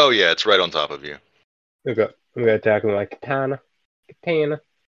 Oh yeah, it's right on top of you. Okay. I'm gonna attack with my katana.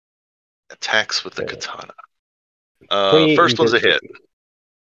 Attacks with the katana. 28 First one's a hit.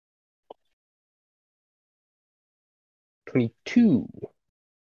 22.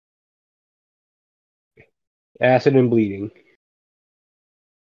 Acid and bleeding.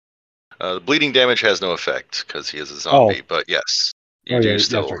 The bleeding damage has no effect because he is a zombie, but yes, you do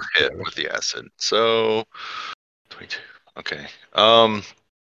still hit with the acid. So 22. Okay.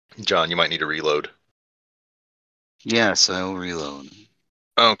 John, you might need to reload. Yes, I will reload.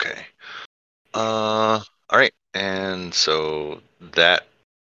 Okay. All right. And so that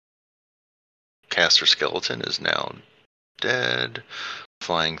caster skeleton is now dead.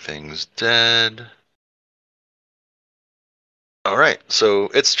 Flying thing's dead. All right. So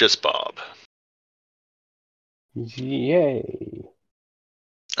it's just Bob. Yay.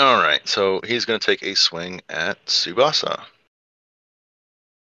 All right, so he's going to take a swing at Tsubasa.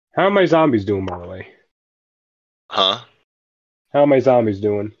 How are my zombies doing, by the way? Huh? How are my zombies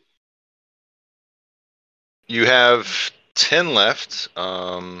doing? You have 10 left.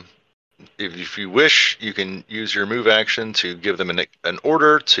 If you wish, you can use your move action to give them an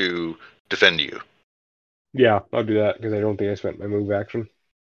order to defend you. Yeah, I'll do that because I don't think I spent my move action.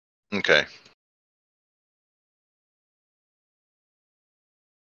 Okay.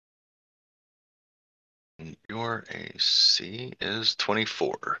 Your AC is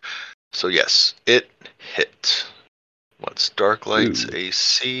 24. So yes, it hit. What's Darklight's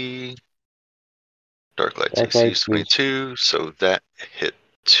AC? Darklight's AC is 22, so that hit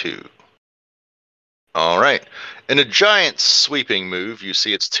 2. All right. In a giant sweeping move, you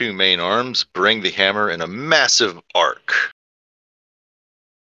see its two main arms bring the hammer in a massive arc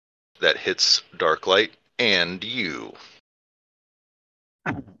that hits Darklight and you.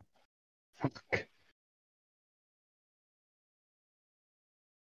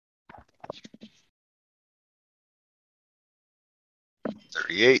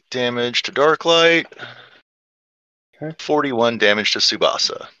 $38 damage to Darklight. Okay. 41 damage to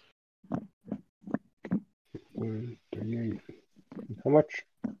Tsubasa. 38. How much?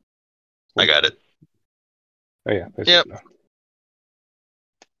 I got it. Oh yeah. Yep.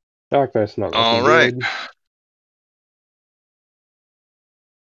 That's not all right. Good.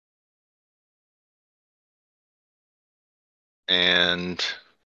 And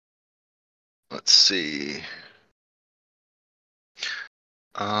let's see.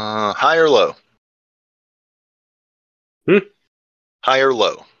 High or low? High or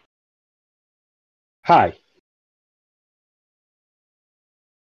low? High.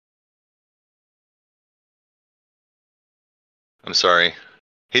 I'm sorry.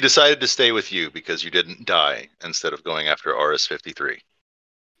 He decided to stay with you because you didn't die instead of going after RS-53.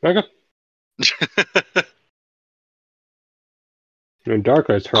 Okay. And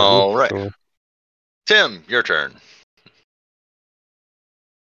Darklight's hurting. All right. So. Tim, your turn.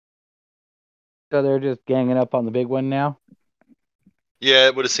 So they're just ganging up on the big one now? Yeah,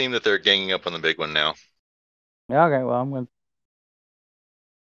 it would have seemed that they're ganging up on the big one now. Yeah, okay, well, I'm going to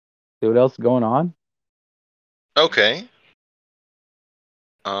see what else is going on. Okay.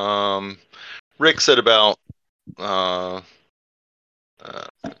 Rick said about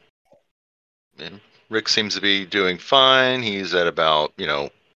Rick seems to be doing fine. He's at about, he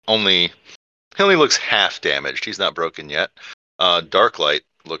only looks half damaged. He's not broken yet. Darklight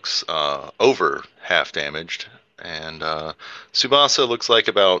looks over half damaged. And Tsubasa looks like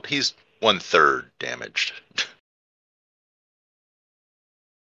he's 1/3 damaged.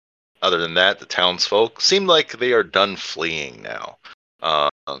 Other than that, the townsfolk seem like they are done fleeing now.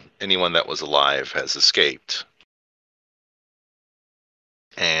 Anyone that was alive has escaped.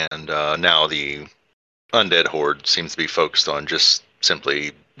 And now the undead horde seems to be focused on just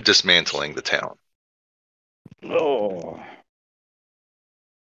simply dismantling the town. Oh.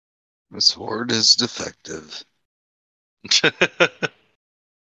 This horde is defective.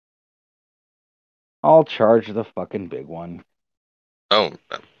 I'll charge the fucking big one. Oh,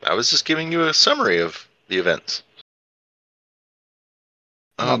 I was just giving you a summary of the events.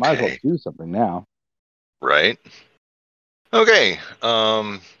 Okay. I might as well do something now. Right. Okay.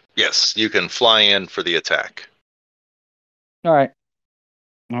 Yes, you can fly in for the attack. All right.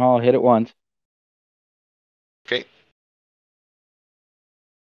 I'll hit it once. Okay.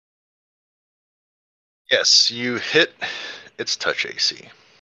 Yes, you hit its touch AC.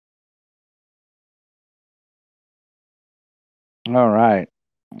 All right.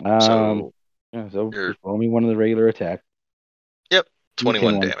 So just roll me one of the regular attacks. Yep,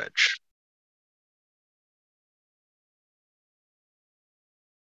 21 damage.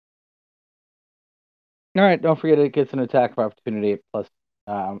 All right, don't forget it gets an attack of opportunity at plus.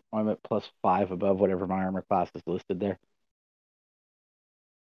 I'm at +5 above whatever my armor class is listed there.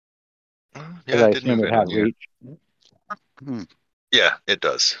 Yeah, I assume it had reach. Yeah, it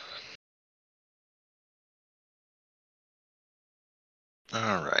does.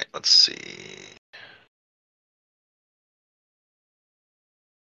 All right, let's see.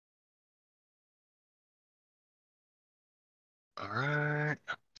 All right.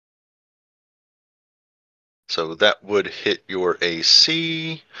 So that would hit your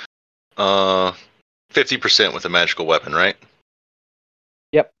AC 50% with a magical weapon, right?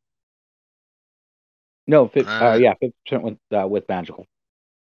 Yep. No, 50% with magical.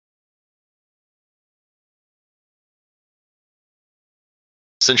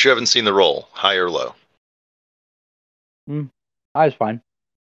 Since you haven't seen the roll, high or low? High's fine.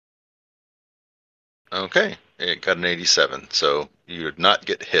 Okay, it got an 87, so you did not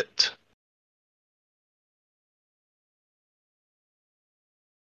get hit.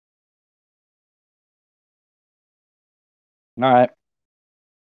 All right.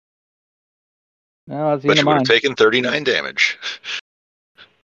 No, that's the But end you of would mine. have taken 39 damage.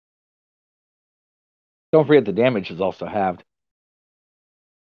 Don't forget the damage is also halved.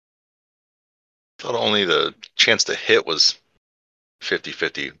 I thought only the chance to hit was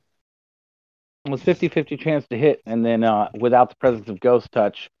 50-50. It was 50-50 chance to hit, and then without the presence of ghost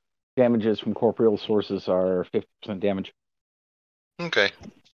touch, damages from corporeal sources are 50% damage. Okay.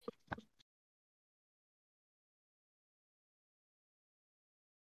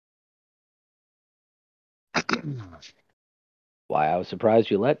 Why I was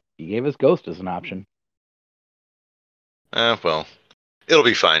surprised you gave us ghost as an option. Well, it'll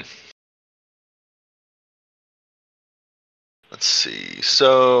be fine. Let's see.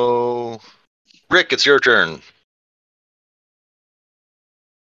 So, Rick, it's your turn.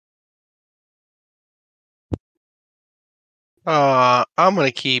 I'm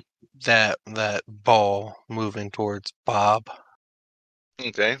gonna keep that ball moving towards Bob.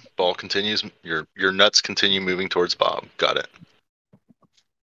 Okay. Ball continues. Your nuts continue moving towards Bob. Got it.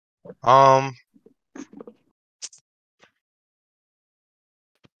 I'm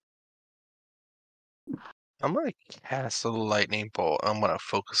gonna cast a lightning bolt. I'm gonna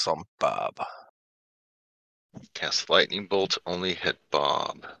focus on Bob. Cast lightning bolt. Only hit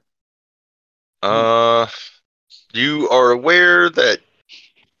Bob. You are aware that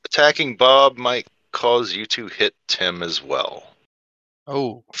attacking Bob might cause you to hit Tim as well.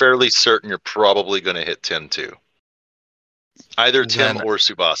 Oh. Fairly certain you're probably going to hit Tim too. Either Tim or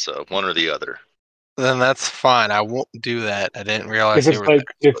Tsubasa, one or the other. Then that's fine. I won't do that. I didn't realize if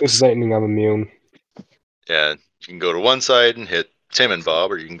it's lightning, I'm immune. Yeah, you can go to one side and hit Tim and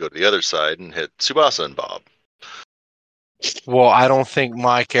Bob, or you can go to the other side and hit Tsubasa and Bob. Well, I don't think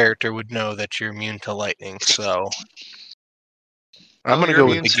my character would know that you're immune to lightning, so I'm gonna go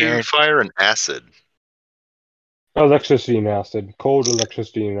with the guarantee. Fire and acid. Electricity and acid. Cold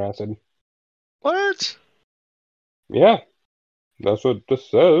electricity and acid. What? Yeah, that's what this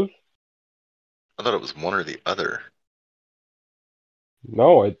says. I thought it was one or the other.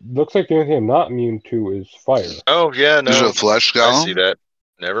 No, it looks like the only thing I'm not immune to is fire. Oh, yeah, no. Is it a flesh golem? I see that.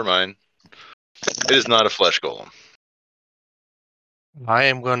 Never mind. It is not a flesh golem. I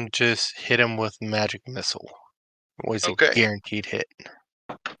am going to just hit him with magic missile. It was a guaranteed hit.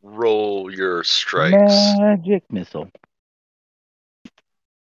 Roll your strikes. Magic missile.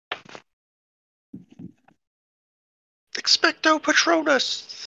 Expecto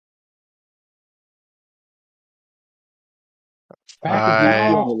Patronus.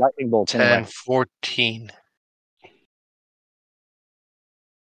 5, 10, 14.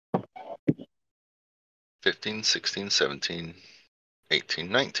 15, 16, 17,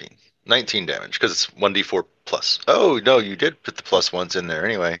 18, 19. 19 damage, because it's 1d4 plus. Oh, no, you did put the plus ones in there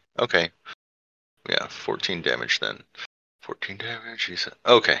anyway. Okay. Yeah, 14 damage then. 14 damage, you said.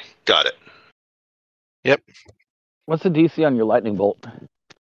 Okay, got it. Yep. What's the DC on your lightning bolt?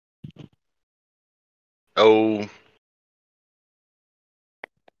 Oh.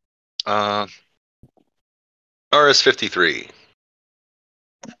 RS-53.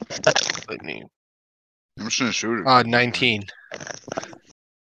 I'm just gonna shoot it. 19.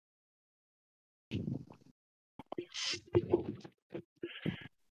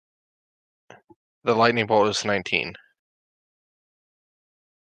 The lightning bolt is 19.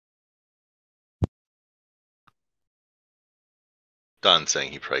 Don's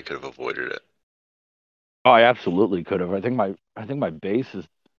saying he probably could have avoided it. Oh, I absolutely could have. I think my base is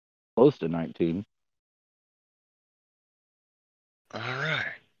close to 19. All right.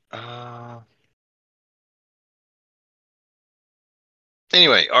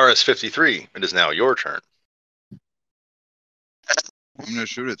 Anyway, RS-53, it is now your turn. I'm going to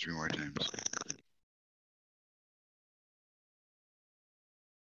shoot it 3 more times.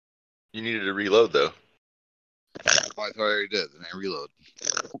 You needed to reload, though. Oh, I thought I already did. Then I reload.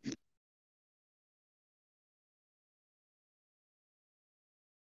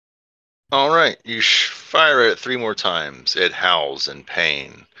 All right, you fire it 3 more times. It howls in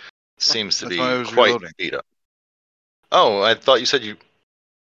pain. Seems to be quite beat up. Oh, I thought you said you.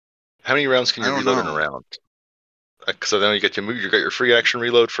 How many rounds can you reload in a round? So then you get to move. You got your free action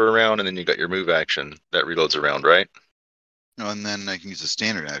reload for a round, and then you got your move action that reloads a round, right? No, and then I can use a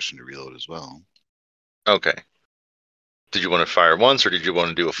standard action to reload as well. Okay. Did you want to fire once, or did you want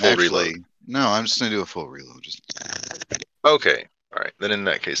to do a full reload? No, I'm just gonna do a full reload. Okay. All right. Then in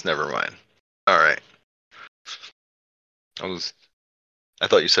that case, never mind. All right. I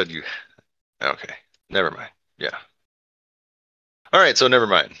thought you said you. Okay. Never mind. Yeah. All right, so never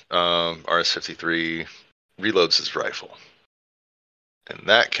mind. RS-53 reloads his rifle. In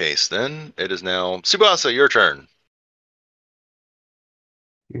that case, then, it is now Tsubasa, your turn.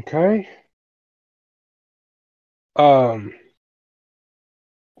 Okay. So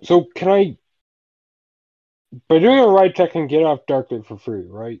can I, by doing a ride check, and get off Darklight for free,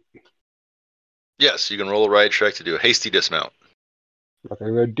 right? Yes, you can roll a ride check to do a hasty dismount. Okay,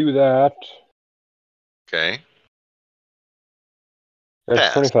 I'm gonna do that. Okay. That's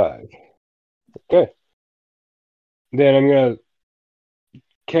Pass. 25. Okay. Then I'm gonna.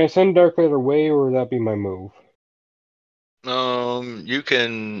 Can I send Darklight away, or would that be my move? You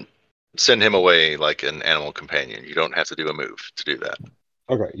can send him away like an animal companion. You don't have to do a move to do that.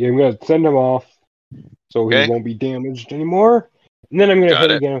 Okay, yeah, I'm gonna send him off, so he Okay. won't be damaged anymore. And then I'm gonna Got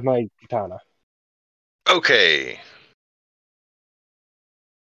hit it. again with my katana. Okay.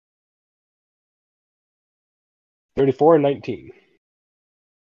 $34 and 19.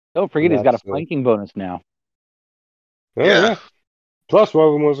 Don't forget, he's got a That's flanking bonus now. Oh Yeah. yeah. Plus one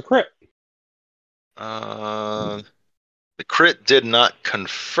of them was a crit. The crit did not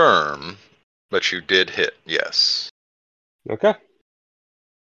confirm, but you did hit. Yes. Okay.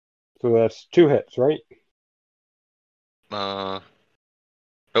 So that's 2 hits, right? Nope,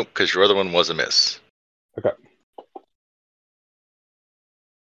 because your other one was a miss. Okay.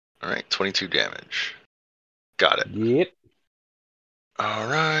 All right, 22 damage. Got it. Yep. All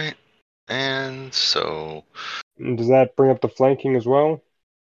right, and so. And does that bring up the flanking as well?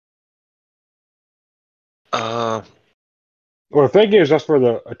 Well, flanking is just for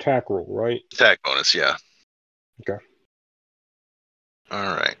the attack roll, right? Attack bonus, yeah. Okay.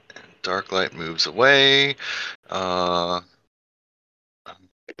 All right. Darklight moves away. Bob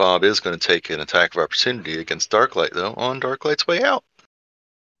is going to take an attack of opportunity against Darklight, though, on Darklight's way out.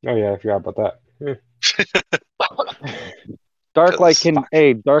 Oh yeah, I forgot about that.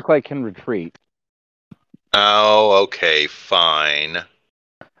 Darklight can retreat. Oh, okay, fine.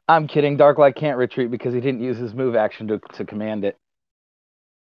 I'm kidding. Darklight can't retreat because he didn't use his move action to command it.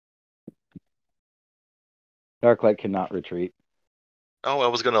 Darklight cannot retreat. Oh, I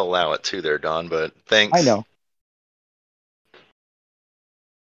was going to allow it too there, Don, but thanks. I know.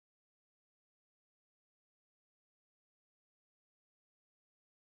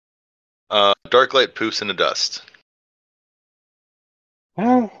 Darklight poofs into dust.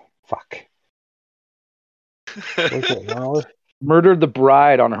 Oh, fuck. Murdered the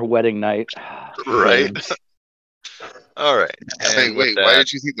bride on her wedding night. Right. All right. Wait, why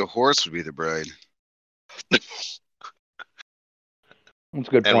did you think the horse would be the bride? That's a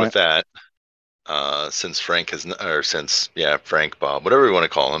good point. And with that, since Frank, Bob, whatever you want to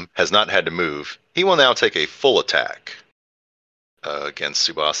call him, has not had to move, he will now take a full attack against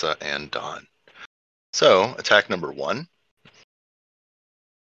Tsubasa and Don. So, attack number 1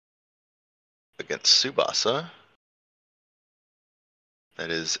 against Tsubasa.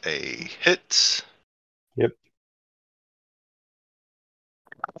 That is a hit. Yep.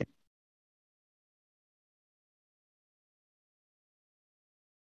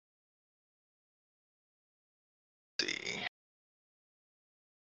 See.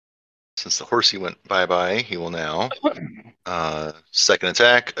 Since the horsey went bye-bye, he will now second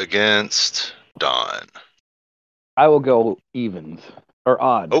attack against Don. I will go evens or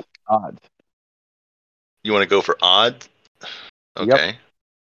odds. Oh. Odds. You want to go for odd? Okay.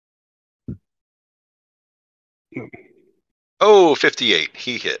 Yep. Oh, 58.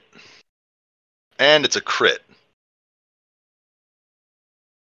 He hit. And it's a crit.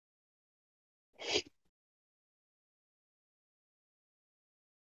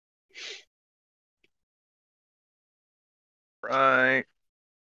 Right.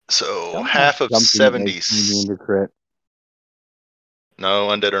 So half of 70. Crit. No,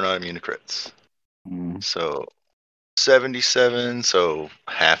 undead are not immune to crits. So 77. So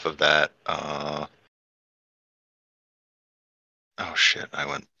half of that. Oh shit! I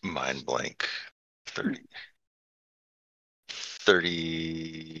went mind blank.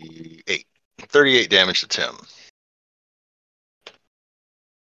 38. 38 damage to Tim.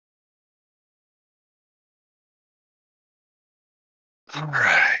 All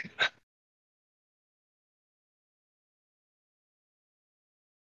right.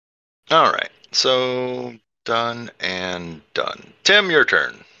 All right. So done and done. Tim, your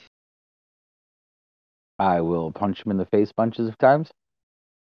turn. I will punch him in the face bunches of times.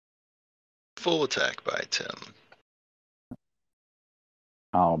 Full attack by Tim.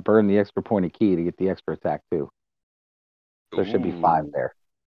 I'll burn the extra point of key to get the extra attack too. So there should be 5 there.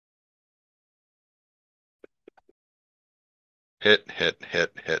 Hit.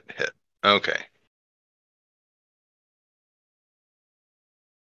 Okay.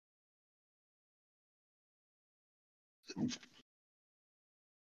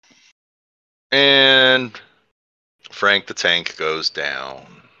 And Frank the Tank goes down.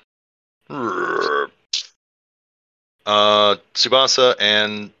 Tsubasa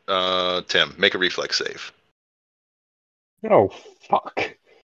and Tim, make a reflex save. Oh, fuck.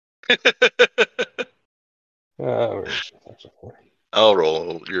 I'll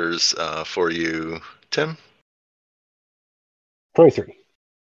roll yours for you, Tim. 23.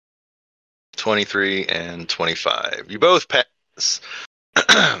 23 and 25. You both pass.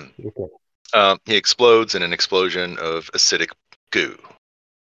 Okay. He explodes in an explosion of acidic goo.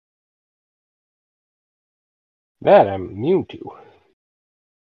 That I'm immune to.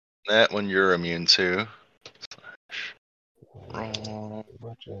 That one you're immune to. Roll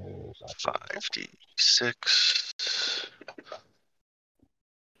 5d6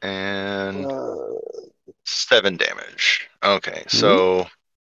 and 7 damage. Okay, so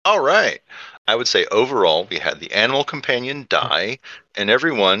all right. I would say overall we had the animal companion die, and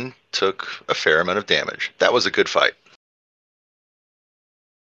everyone took a fair amount of damage. That was a good fight.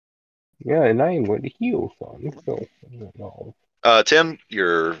 Yeah, and I am going to heal some. So, no. Tim,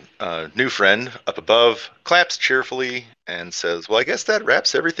 your new friend up above, claps cheerfully and says, "Well, I guess that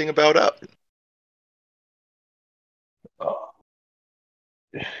wraps everything about up." Oh,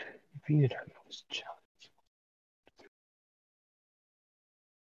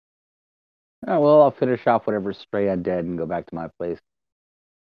 well, I'll finish off whatever's stray undead and go back to my place.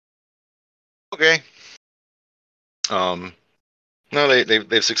 Okay. No,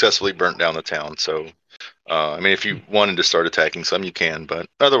 they've successfully burnt down the town. So, I mean, if you wanted to start attacking some, you can, but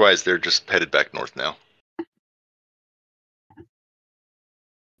otherwise, they're just headed back north now.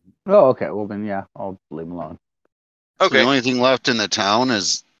 Oh, okay. Well, then, yeah, I'll leave them alone. So Okay. the only thing left in the town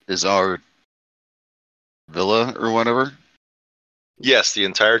is our villa or whatever. Yes, the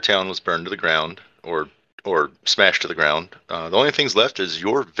entire town was burned to the ground, or smashed to the ground. The only things left is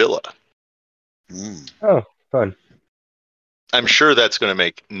your villa. Oh, fun. I'm sure that's going to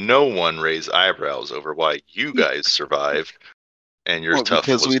make no one raise eyebrows over why you guys survived and your stuff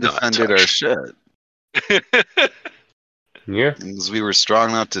because was we not defended our touched. shit. Yeah. Because we were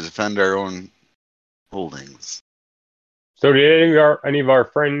strong enough to defend our own holdings. So did any of our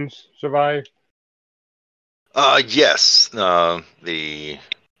friends survive? Yes. The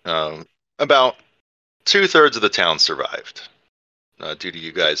about 2/3 of the town survived due to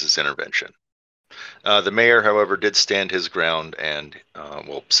you guys' intervention. The mayor, however, did stand his ground, and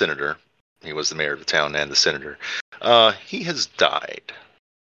senator. He was the mayor of the town and the senator. He has died.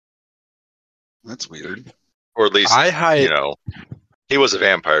 That's weird. Or at least, he was a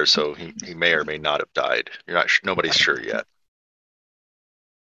vampire, so he may or may not have died. You're not. Nobody's sure yet.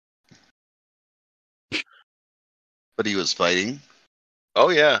 But he was fighting. Oh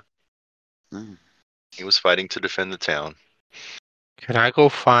yeah. He was fighting to defend the town. Can I go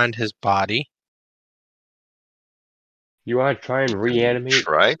find his body? You want to try and reanimate?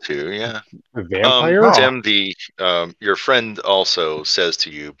 Try to, yeah. A vampire? Tim, your friend also says to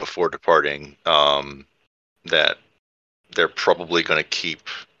you before departing that they're probably going to keep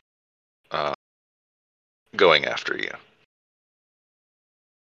going after you.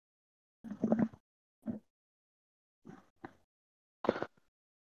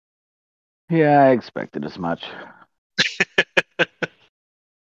 Yeah, I expected as much.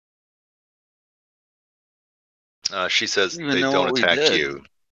 She says they don't attack you.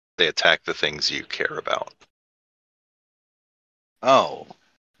 They attack the things you care about. Oh,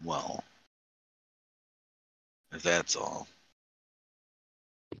 well. If that's all.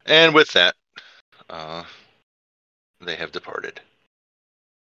 And with that, they have departed.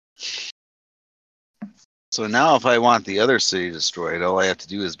 So now if I want the other city destroyed, all I have to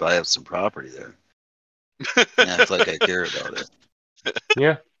do is buy up some property there. Act like I care about it.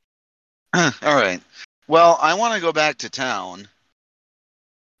 Yeah. All right. Well, I want to go back to town.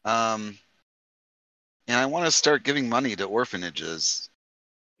 And I want to start giving money to orphanages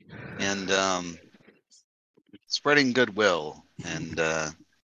and spreading goodwill and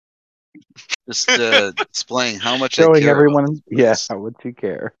just displaying how much I care. Showing everyone, how much you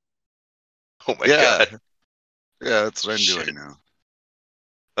care. Oh my god. Yeah, that's what I'm doing now.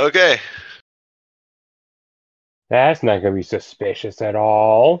 Okay. That's not going to be suspicious at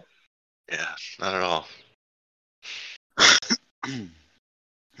all. Yeah, not at all.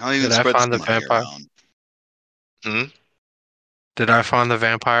 I'll even Did I find the vampire? Did I find the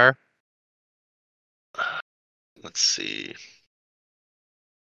vampire? Let's see.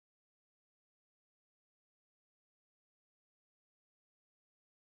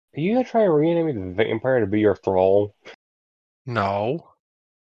 Are you going to try and reanimate the vampire to be your thrall? No.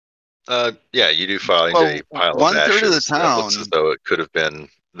 Yeah, you do find a pile of 1/3 of the ashes that town looks as though it could have been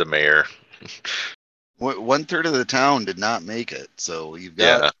the mayor. 1/3 of the town did not make it, so you've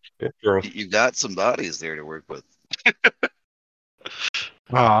Yeah. got some bodies there to work with.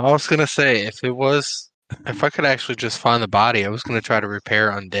 I was gonna say if I could actually just find the body, I was gonna try to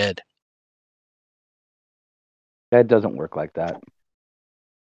repair undead. That doesn't work like that.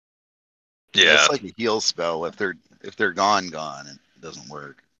 Yeah. It's like a heal spell. If they're gone, it doesn't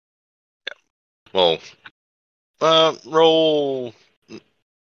work. Yeah. Well,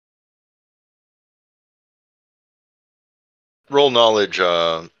 roll knowledge,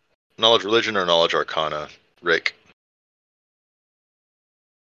 knowledge religion or knowledge arcana, Rick.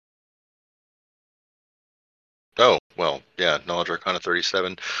 Oh, well, yeah, knowledge arcana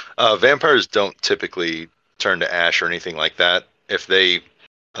 37. Vampires don't typically turn to ash or anything like that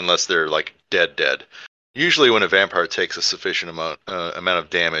unless they're like dead. Usually when a vampire takes a sufficient amount of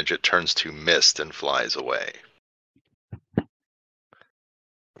damage, it turns to mist and flies away.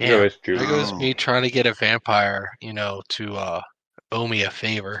 Yeah, there goes me trying to get a vampire, to owe me a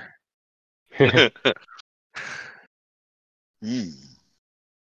favor. With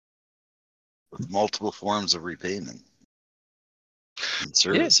multiple forms of repayment and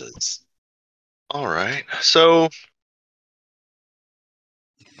services. Yeah. All right. So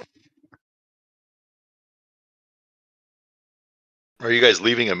are you guys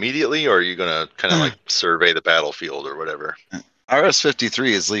leaving immediately, or are you going to kind of like survey the battlefield or whatever?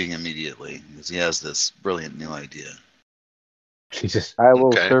 RS-53 is leaving immediately because he has this brilliant new idea. Jesus. I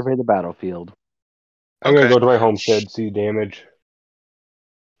will survey the battlefield. I'm going to go to my homestead, see damage.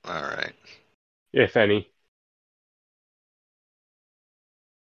 All right. If any.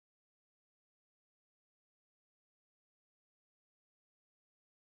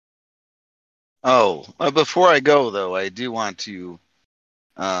 Oh, before I go, though, I do want to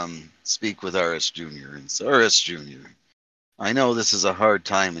speak with RS Jr. And so, RS Jr., I know this is a hard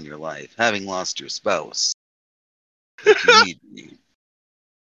time in your life, having lost your spouse. If you need me,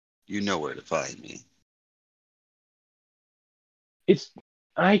 you know where to find me.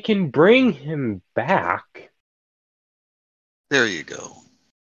 I can bring him back. There you go.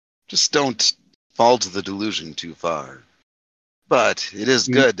 Just don't fall to the delusion too far. But it is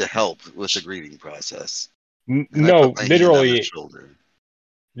good to help with the grieving process. No, literally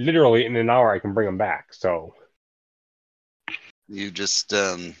in an hour I can bring him back, so. You just,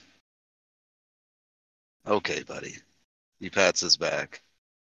 okay, buddy. He pats his back.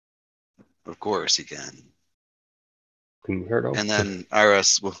 Of course he can. And then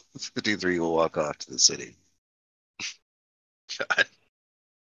RS-53 will walk off to the city. God.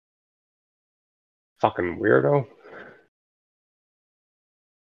 Fucking weirdo.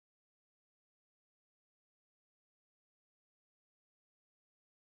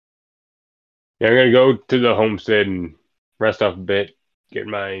 Yeah, I'm gonna go to the homestead and rest up a bit, get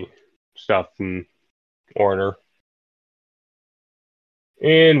my stuff in order,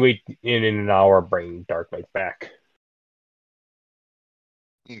 and wait in an hour. Bring Dark Knight back.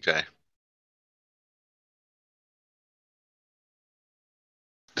 Okay.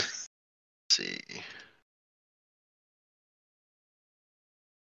 Let's see.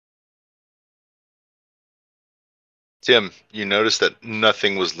 Tim, you noticed that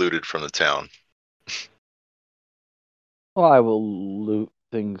nothing was looted from the town. Well, I will loot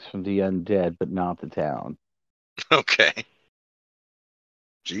things from the undead, but not the town. Okay.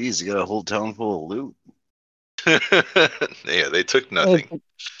 Jeez, you got a whole town full of loot. Yeah, they took nothing.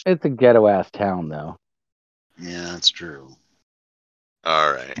 It's a ghetto-ass town, though. Yeah, that's true.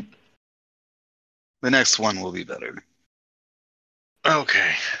 All right. The next one will be better.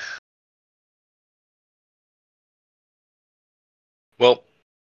 Okay. Well,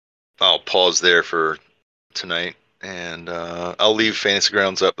 I'll pause there for tonight, and I'll leave Fantasy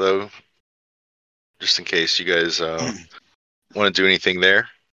Grounds up, though, just in case you guys want to do anything there,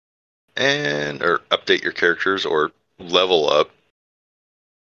 or update your characters or level up.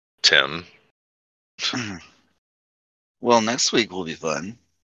 Tim. Well, next week will be fun.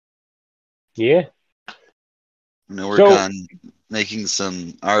 Yeah. I'm going to work on making some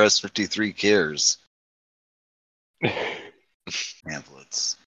RS-53 cares.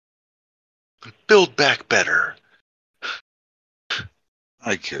 Pamphlets. Build back better.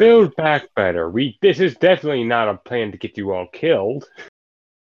 I care. Build back better. This is definitely not a plan to get you all killed.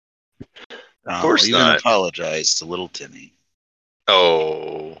 Of course even not. Apologize to little Timmy.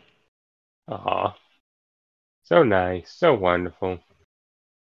 Oh. Aw. So nice. So wonderful.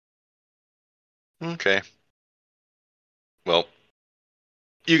 Okay. Well,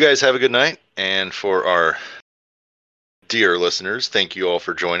 you guys have a good night. And for our dear listeners, thank you all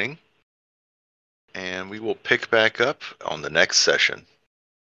for joining. and we will pick back up on the next session.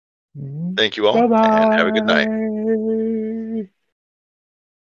 Thank you all, and have a good night.